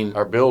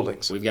our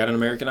buildings. We've got an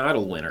American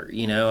Idol winner.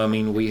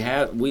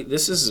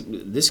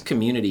 This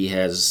community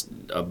has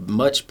a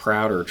much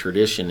prouder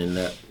tradition in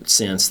that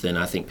sense than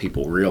I think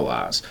people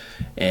realize,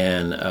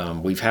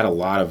 and we've had a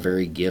lot of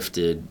very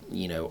gifted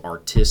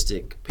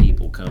artistic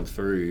people come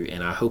through,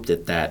 and I hope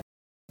that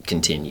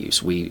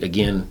continues.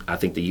 I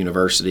think the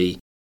University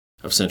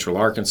of Central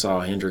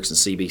Arkansas, Hendrix, and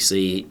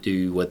CBC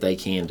do what they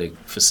can to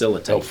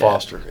facilitate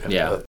foster.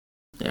 Yeah.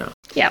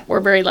 We're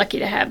very lucky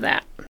to have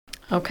that.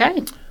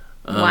 Okay,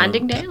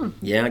 winding down.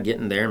 Yeah,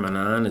 getting there. My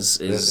 9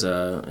 is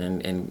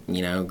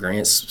and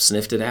Grant's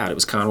sniffed it out. It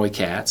was Conway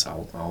Cats.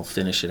 I'll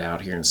finish it out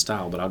here in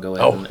style, but I'll go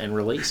ahead and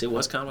release. It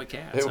was Conway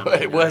Cats.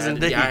 It was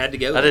indeed. I had to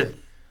go. I did.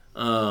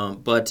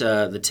 But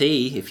the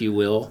T, if you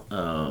will,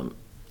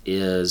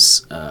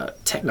 is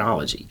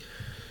technology,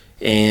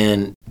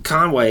 and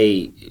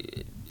Conway.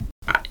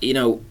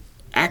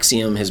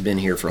 Axiom has been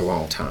here for a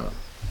long time.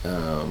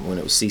 When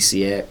it was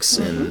CCX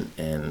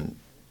and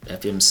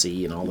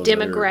FMC and all those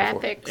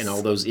demographics and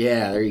all those,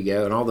 there you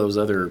go, and all those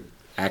other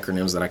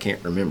acronyms that I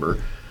can't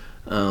remember.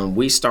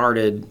 We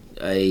started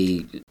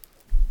I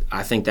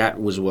think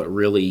that was what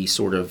really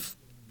sort of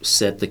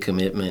set the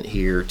commitment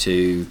here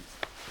to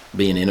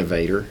be an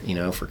innovator.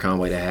 For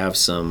Conway to have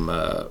some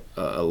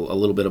a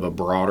little bit of a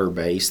broader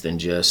base than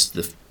just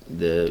the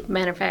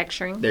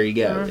manufacturing. There you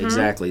go.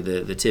 Exactly.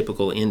 The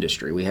typical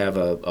industry. We have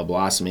a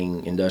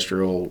blossoming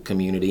industrial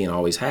community and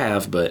always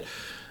have, but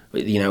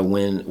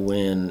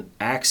when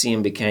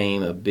Axiom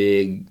became a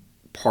big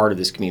part of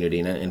this community,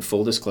 and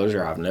full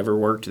disclosure, I've never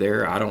worked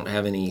there. I don't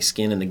have any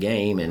skin in the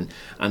game, and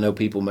I know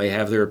people may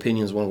have their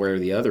opinions one way or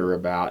the other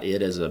about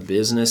it as a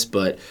business,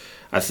 but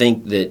I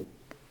think that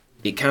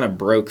it kind of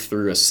broke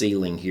through a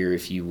ceiling here,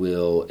 if you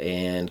will,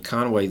 and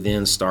Conway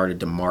then started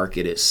to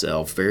market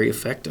itself very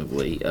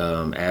effectively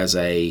as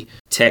a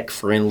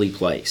tech-friendly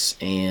place,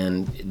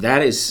 and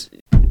that's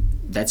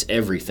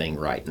everything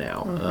right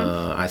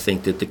now. I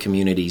think that the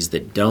communities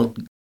that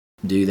don't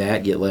do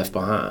that get left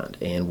behind,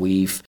 and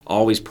we've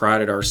always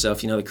prided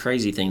ourselves. The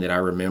crazy thing that I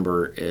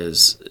remember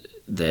is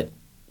that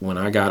when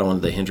I got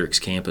on the Hendrix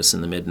campus in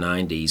the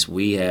mid-'90s,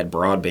 we had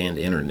broadband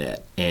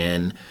internet,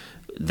 and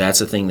that's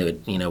a thing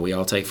that we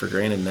all take for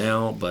granted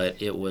now, but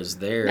it was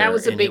there. That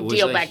was a big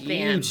deal back then.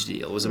 It was a huge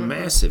deal. It was a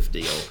massive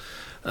deal,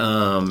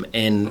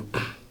 and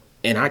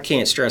I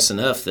can't stress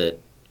enough that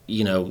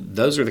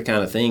those are the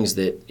kind of things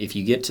that if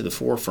you get to the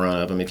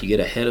forefront of them, if you get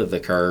ahead of the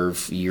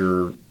curve,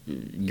 you're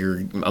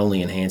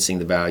only enhancing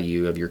the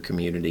value of your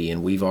community.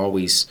 And we've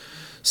always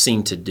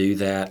seemed to do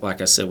that.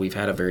 Like I said, we've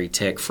had a very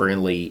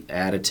tech-friendly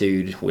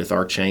attitude with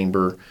our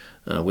chamber,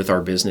 with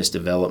our business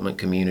development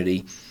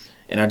community.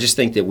 And I just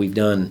think that we've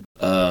done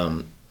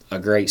a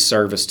great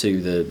service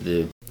to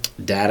the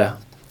data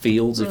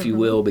fields, if you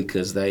will,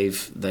 because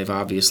they've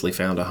obviously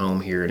found a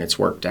home here and it's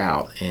worked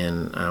out.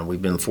 And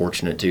we've been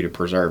fortunate to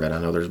preserve it. I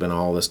know there's been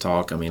all this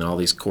talk. I mean, all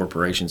these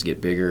corporations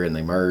get bigger and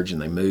they merge and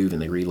they move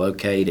and they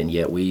relocate, and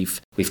yet we've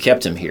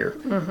kept them here.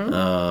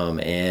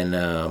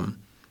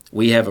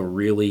 We have a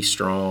really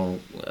strong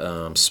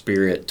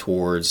spirit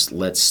towards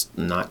let's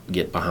not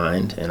get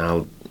behind. And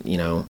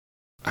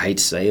I hate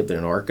to say it, but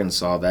in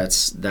Arkansas,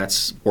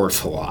 that's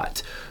worth a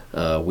lot.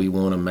 We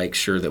want to make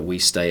sure that we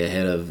stay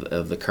ahead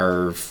of the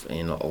curve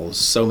in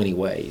so many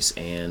ways.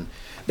 And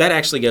that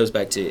actually goes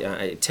back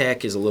to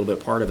tech is a little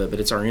bit part of it, but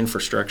it's our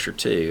infrastructure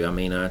too. I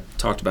mean, I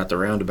talked about the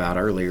roundabout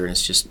earlier, and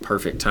it's just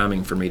perfect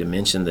timing for me to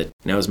mention that,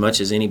 as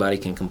much as anybody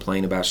can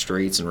complain about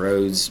streets and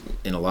roads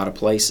in a lot of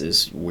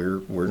places,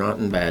 we're not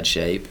in bad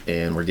shape,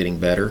 and we're getting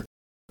better.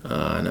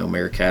 I know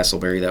Mayor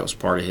Castleberry, that was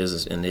part of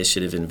his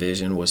initiative and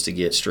vision, was to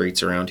get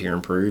streets around here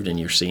improved, and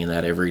you're seeing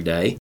that every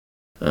day.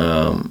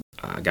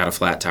 I got a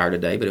flat tire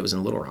today, but it was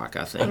in Little Rock,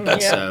 I think. Yeah.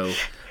 So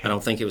I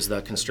don't think it was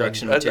the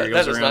construction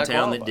materials that around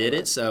town that did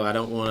it. So I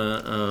don't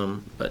want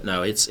to. But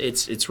no,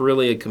 it's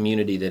really a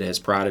community that has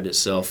prided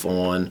itself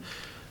on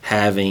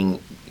having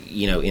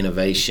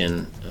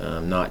innovation,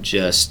 not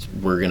just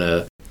we're going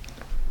to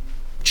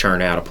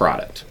churn out a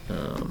product.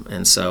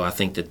 And so I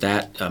think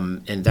that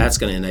and that's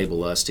going to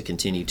enable us to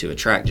continue to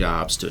attract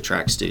jobs, to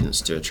attract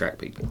students, to attract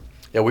people.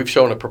 Yeah, we've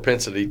shown a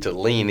propensity to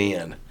lean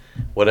in,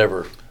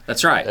 whatever.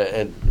 That's right.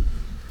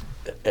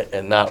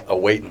 And not a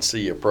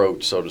wait-and-see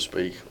approach, so to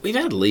speak. We've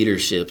had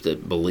leadership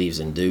that believes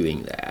in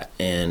doing that.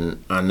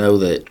 And I know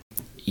that,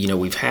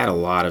 we've had a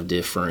lot of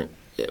different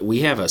 –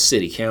 we have a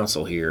city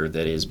council here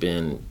that has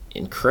been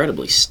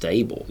incredibly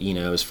stable,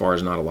 as far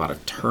as not a lot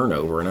of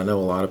turnover. And I know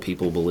a lot of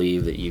people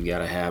believe that you've got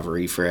to have a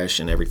refresh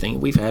and everything.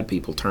 We've had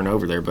people turn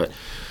over there, but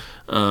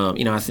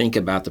I think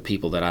about the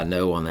people that I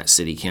know on that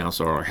city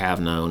council or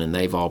have known, and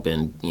they've all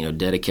been,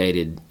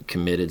 dedicated,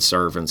 committed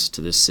servants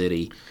to this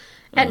city.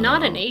 And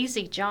not an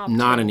easy job.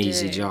 Not an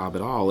easy job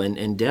at all.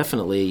 And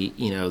definitely,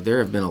 there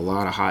have been a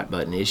lot of hot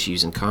button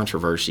issues and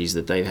controversies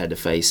that they've had to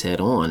face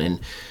head on.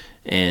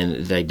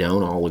 And they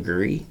don't all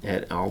agree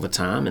all the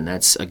time, and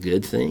that's a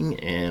good thing.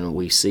 And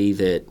we see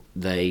that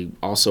they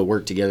also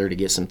work together to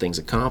get some things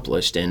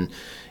accomplished and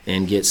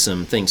get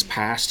some things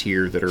passed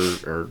here that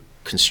are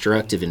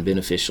constructive and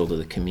beneficial to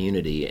the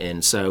community.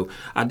 And so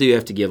I do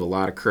have to give a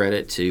lot of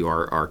credit to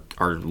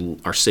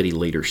our city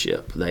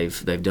leadership.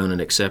 They've done an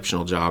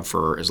exceptional job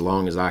for as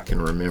long as I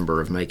can remember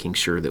of making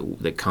sure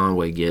that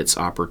Conway gets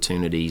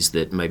opportunities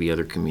that maybe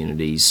other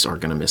communities are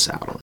going to miss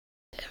out on.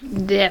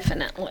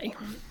 Definitely.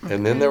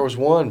 And then there was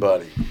one,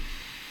 buddy,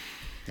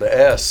 the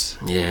S.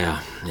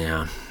 Yeah.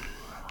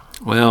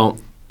 Well,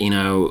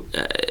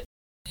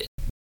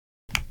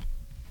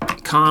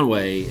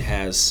 Conway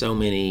has so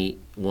many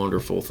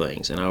wonderful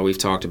things, and we've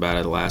talked about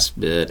it the last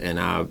bit, and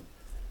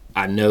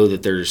I know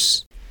that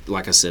there's,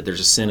 like I said,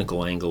 there's a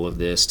cynical angle of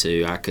this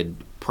too. I could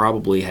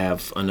probably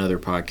have another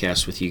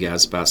podcast with you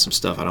guys about some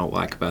stuff I don't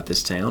like about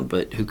this town,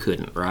 but who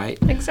couldn't, right?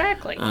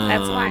 Exactly.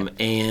 That's life.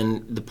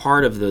 And the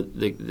part of the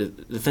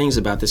things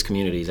about this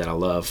community that I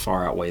love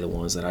far outweigh the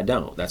ones that I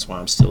don't. That's why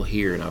I'm still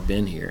here, and I've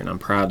been here, and I'm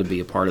proud to be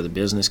a part of the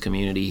business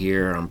community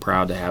here. I'm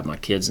proud to have my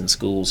kids in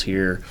schools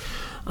here.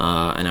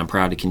 And I'm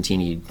proud to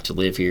continue to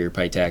live here,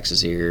 pay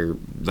taxes here,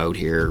 vote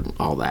here,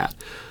 all that.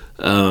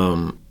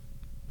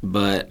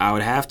 But I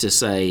would have to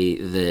say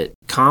that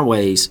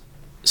Conway's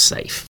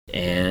safe.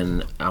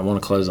 And I want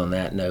to close on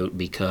that note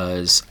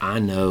because I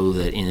know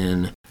that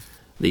in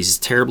these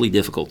terribly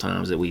difficult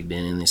times that we've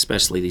been in,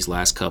 especially these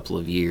last couple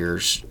of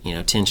years,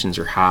 tensions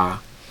are high.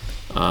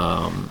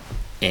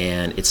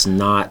 And it's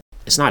not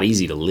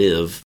easy to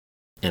live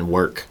and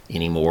work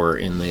anymore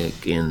in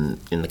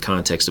the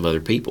context of other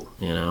people.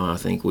 I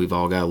think we've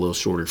all got a little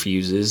shorter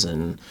fuses,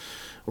 and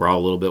we're all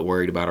a little bit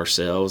worried about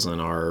ourselves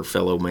and our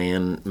fellow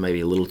man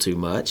maybe a little too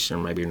much, or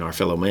maybe our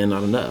fellow man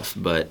not enough.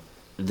 But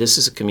this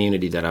is a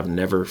community that I've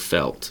never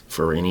felt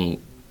for any,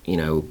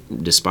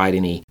 despite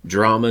any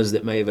dramas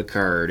that may have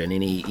occurred and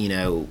any,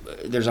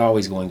 there's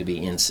always going to be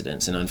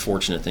incidents and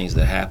unfortunate things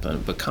that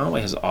happen. But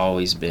Conway has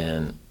always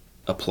been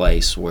a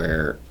place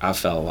where I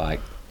felt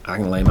like I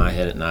can lay my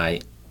head at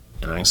night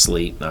and I can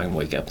sleep, and I can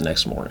wake up the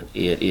next morning.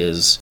 It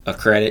is a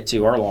credit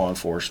to our law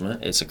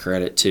enforcement. It's a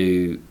credit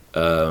to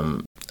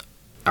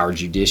our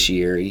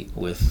judiciary,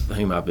 with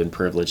whom I've been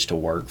privileged to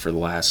work for the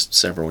last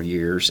several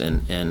years,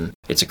 and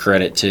it's a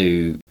credit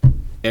to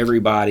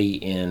everybody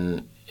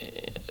in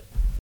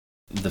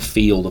the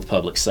field of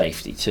public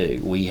safety, too.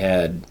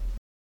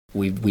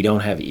 We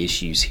don't have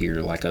issues here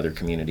like other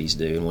communities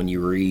do. And when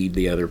you read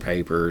the other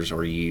papers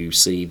or you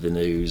see the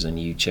news and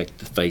you check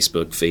the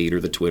Facebook feed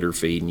or the Twitter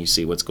feed and you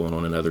see what's going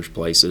on in other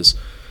places,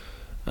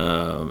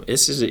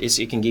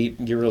 it can get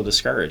real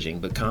discouraging.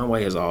 But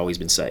Conway has always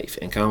been safe,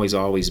 and Conway's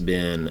always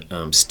been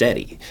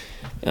steady.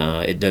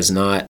 It does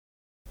not,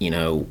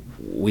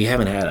 we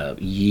haven't had a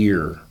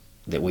year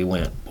that we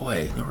went,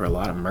 boy, there were a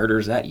lot of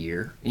murders that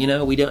year. We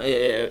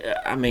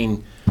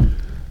don't,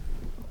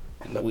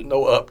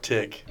 No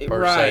uptick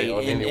per right, se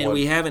on anyone. And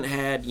we haven't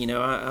had,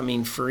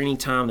 for any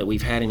time that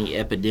we've had any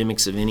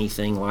epidemics of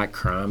anything like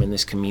crime in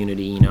this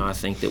community, I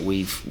think that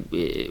we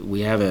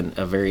have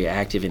a very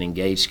active and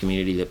engaged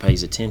community that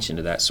pays attention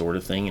to that sort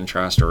of thing and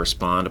tries to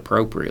respond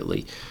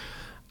appropriately.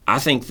 I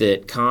think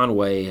that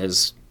Conway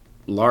has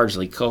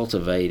largely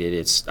cultivated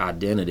its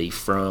identity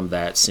from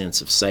that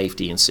sense of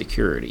safety and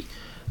security.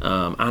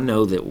 I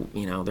know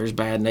that there's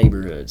bad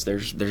neighborhoods,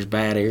 there's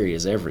bad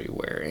areas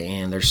everywhere,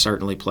 and there's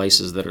certainly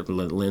places that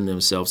lend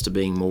themselves to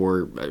being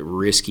more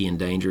risky and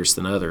dangerous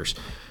than others.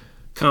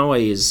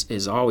 Conway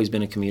has always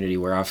been a community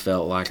where I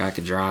felt like I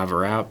could drive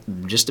or out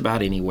just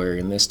about anywhere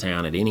in this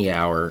town at any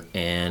hour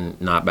and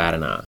not bat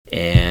an eye.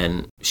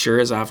 And sure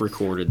as I've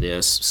recorded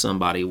this,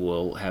 somebody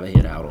will have a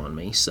hit out on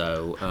me.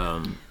 So,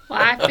 Well,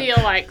 I feel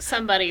like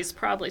somebody's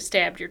probably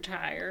stabbed your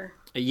tire.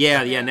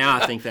 yeah. Now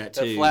I think that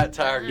too. The flat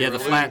tire. Yeah, the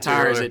flat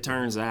tires. It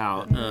turns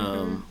out.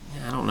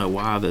 I don't know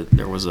why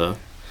there was a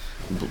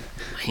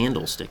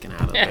handle sticking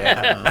out of it.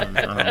 I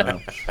don't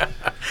know.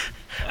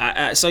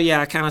 So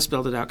I kind of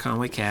spelled it out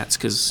Conway Cats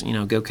because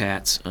go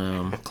Cats,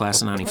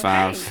 class of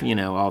 '95,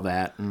 all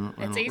that.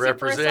 It's easy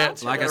Represent. for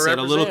us all. Like I said,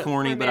 a little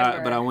corny, but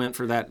I went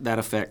for that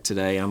effect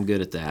today. I'm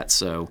good at that.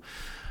 So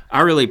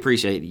I really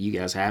appreciate you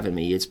guys having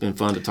me. It's been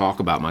fun to talk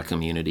about my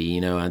community.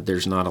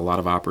 There's not a lot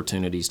of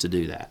opportunities to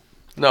do that.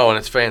 No, and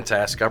it's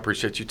fantastic. I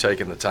appreciate you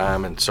taking the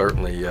time, and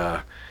certainly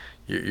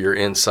your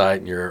insight,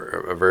 and you're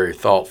a very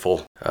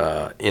thoughtful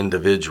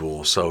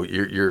individual. So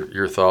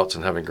your thoughts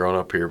and having grown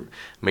up here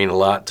mean a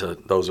lot to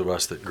those of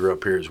us that grew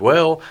up here as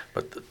well.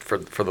 But for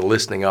the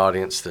listening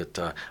audience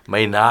that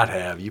may not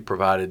have, you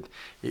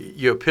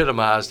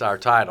epitomized our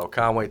title,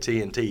 Conway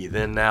T&T,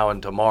 then, now,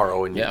 and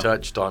tomorrow, and you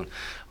touched on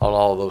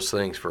all of those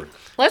things.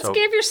 Let's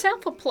give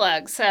yourself a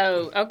plug.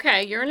 So,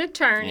 okay, you're an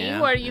attorney.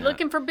 Yeah, what, are you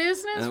looking for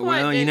business?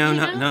 Not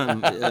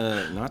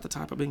the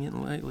type I've been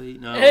getting lately.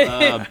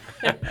 No,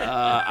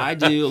 I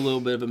do a little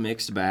bit of a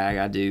mixed bag.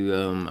 I do.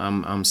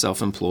 I'm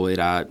self-employed.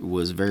 I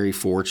was very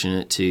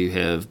fortunate to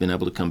have been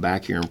able to come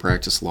back here and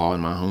practice law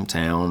in my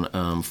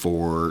hometown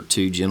for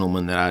two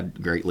gentlemen that I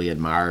greatly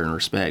admire and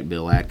respect,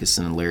 Bill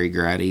Atkinson and Larry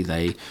Grady.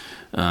 They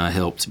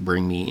helped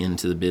bring me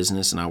into the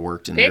business, and I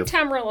worked in big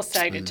time real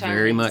estate attorneys.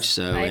 Very much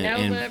so. They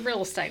know the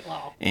real estate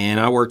law. And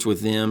I worked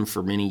with them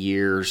for many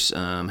years.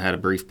 Had a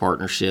brief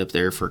partnership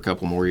there for a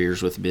couple more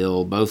years with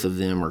Bill. Both of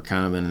them are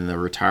kind of in the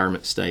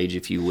retirement stage,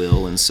 if you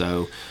will, and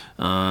so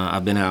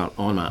I've been out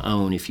on my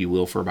own, if you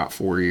will, for about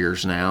 4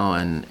 years now,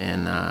 and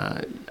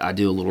I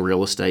do a little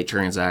real estate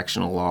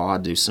transactional law. I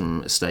do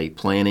some estate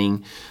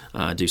planning,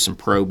 do some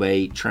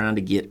probate, trying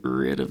to get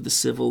rid of the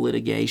civil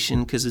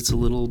litigation because it's a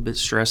little bit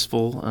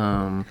stressful.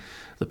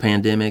 The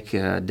pandemic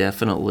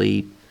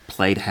definitely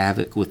played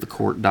havoc with the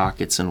court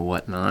dockets and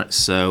whatnot.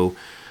 So,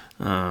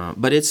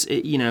 but it's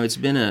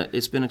been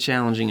a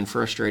challenging and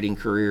frustrating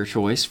career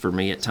choice for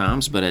me at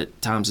times, but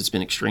at times it's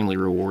been extremely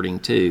rewarding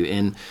too.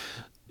 And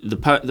the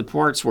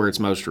parts where it's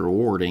most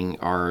rewarding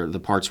are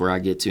the parts where I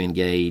get to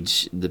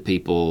engage the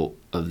people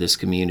of this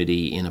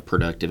community in a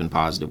productive and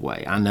positive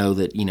way. I know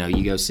that,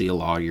 you go see a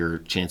lawyer,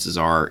 chances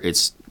are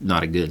it's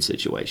not a good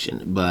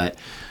situation, but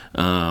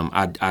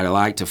I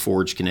like to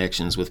forge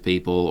connections with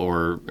people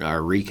or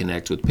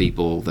reconnect with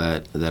people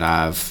that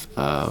I've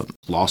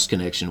lost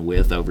connection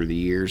with over the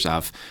years.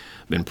 I've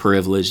been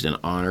privileged and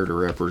honored to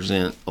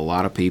represent a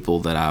lot of people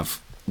that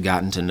I've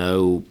gotten to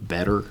know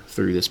better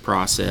through this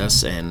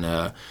process, and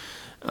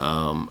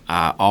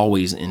I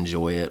always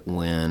enjoy it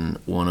when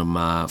one of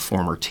my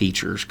former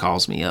teachers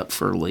calls me up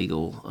for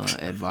legal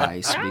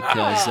advice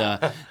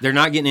because they're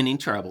not getting in any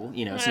trouble.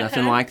 It's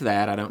nothing like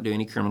that. I don't do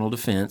any criminal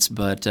defense,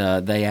 but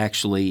they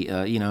actually,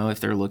 if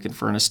they're looking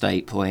for an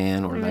estate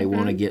plan or they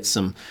want to get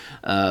some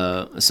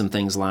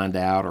things lined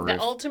out, or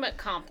the ultimate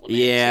compliment.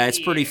 Yeah, it's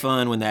pretty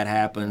fun when that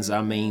happens.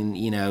 I mean,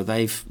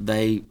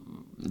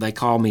 they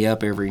call me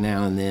up every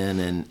now and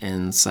then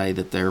and say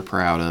that they're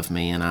proud of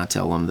me, and I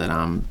tell them that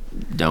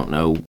don't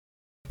know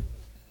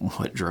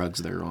what drugs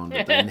they're on,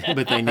 but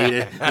they need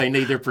it. They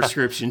need their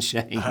prescription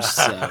changed.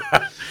 So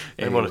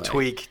they want to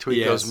tweak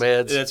those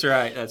meds. That's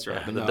right.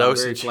 And the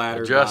dosage,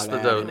 adjust the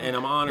dose. And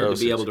I'm honored to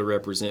be able to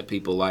represent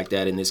people like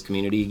that in this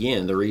community.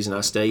 Again, the reason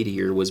I stayed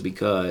here was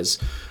because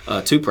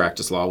to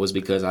practice law was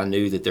because I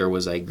knew that there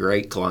was a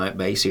great client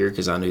base here,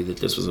 because I knew that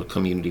this was a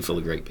community full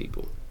of great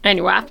people. And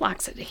your wife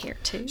likes it here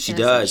too. She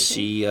does.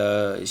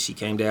 She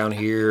came down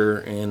here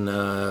in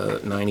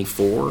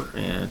 '94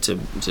 and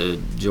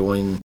to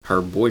join her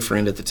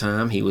boyfriend at the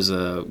time. He was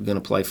going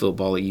to play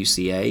football at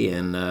UCA,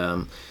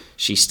 and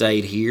she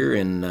stayed here.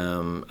 And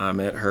I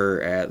met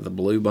her at the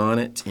Blue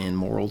Bonnet in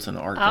Morrilton,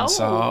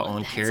 Arkansas,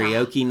 on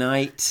karaoke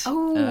night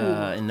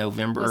in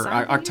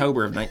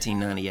October of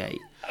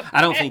 1998.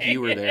 I don't think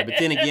you were there, but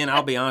then again,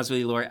 I'll be honest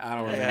with you, Lori, I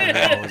don't remember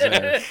if I was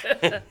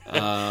there.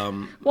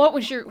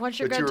 What's your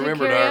go-to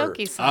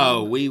karaoke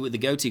song? The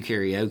go-to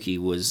karaoke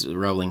was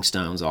Rolling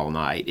Stones All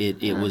Night.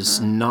 It was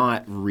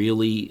not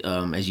really,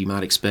 as you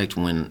might expect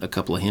when a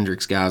couple of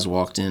Hendrix guys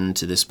walked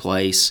into this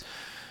place.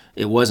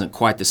 It wasn't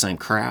quite the same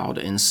crowd,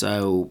 and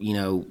so,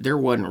 there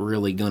wasn't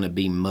really going to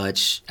be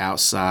much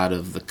outside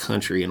of the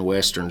country and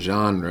western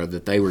genre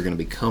that they were going to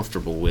be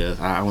comfortable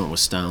with. I went with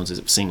Stones as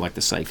it seemed like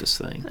the safest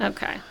thing.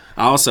 Okay.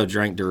 I also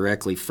drank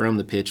directly from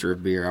the pitcher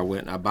of beer. I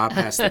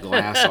bypassed the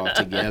glass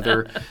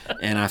altogether,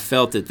 and I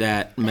felt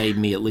that made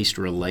me at least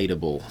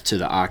relatable to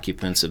the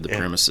occupants of the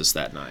premises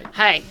that night.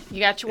 Hey, you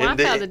got your wife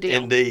out of the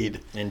deal. Indeed.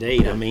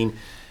 I mean,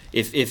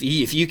 if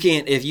you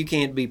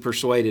can't be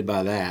persuaded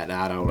by that,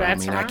 I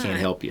That's I right. can't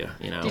help you.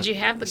 Did you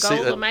have the See,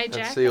 gold that- LeMay that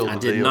jacket? sealed I the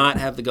did deal. not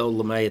have the gold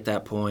LeMay at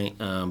that point,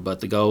 but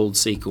the gold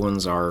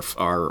sequins are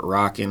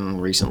rocking.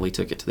 Recently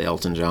took it to the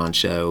Elton John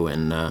show,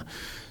 and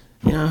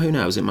who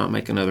knows? It might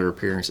make another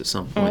appearance at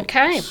some point.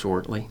 Okay.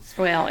 Shortly.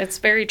 Well, it's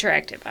very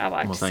attractive. I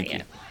like Well, to see thank you.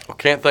 it. Well,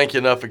 can't thank you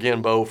enough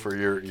again, Bo, for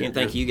your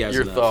Thank you guys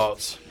your enough.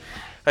 thoughts.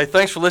 Hey,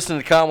 thanks for listening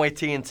to Conway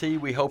TNT.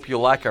 We hope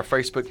you'll like our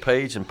Facebook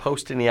page and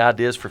post any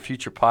ideas for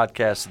future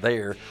podcasts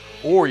there.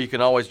 Or you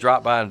can always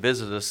drop by and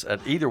visit us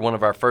at either one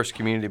of our First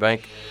Community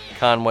Bank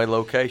Conway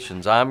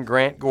locations. I'm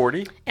Grant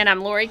Gordy, And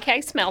I'm Lori K.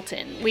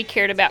 Smelton. We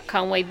cared about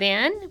Conway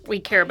then. We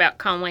care about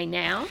Conway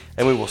now.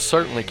 and we will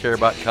certainly care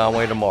about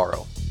Conway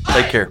tomorrow.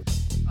 Take care.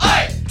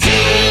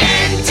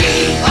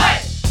 TNT.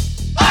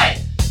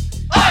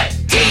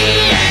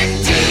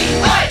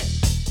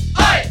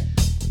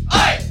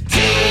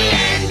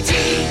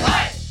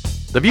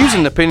 The views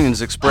and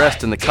opinions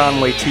expressed in the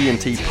Conway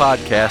TNT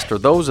podcast are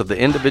those of the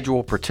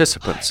individual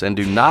participants and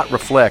do not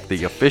reflect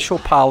the official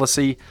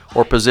policy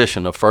or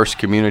position of First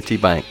Community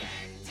Bank.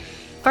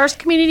 First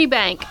Community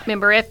Bank,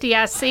 member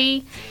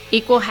FDIC,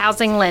 equal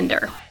housing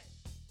lender.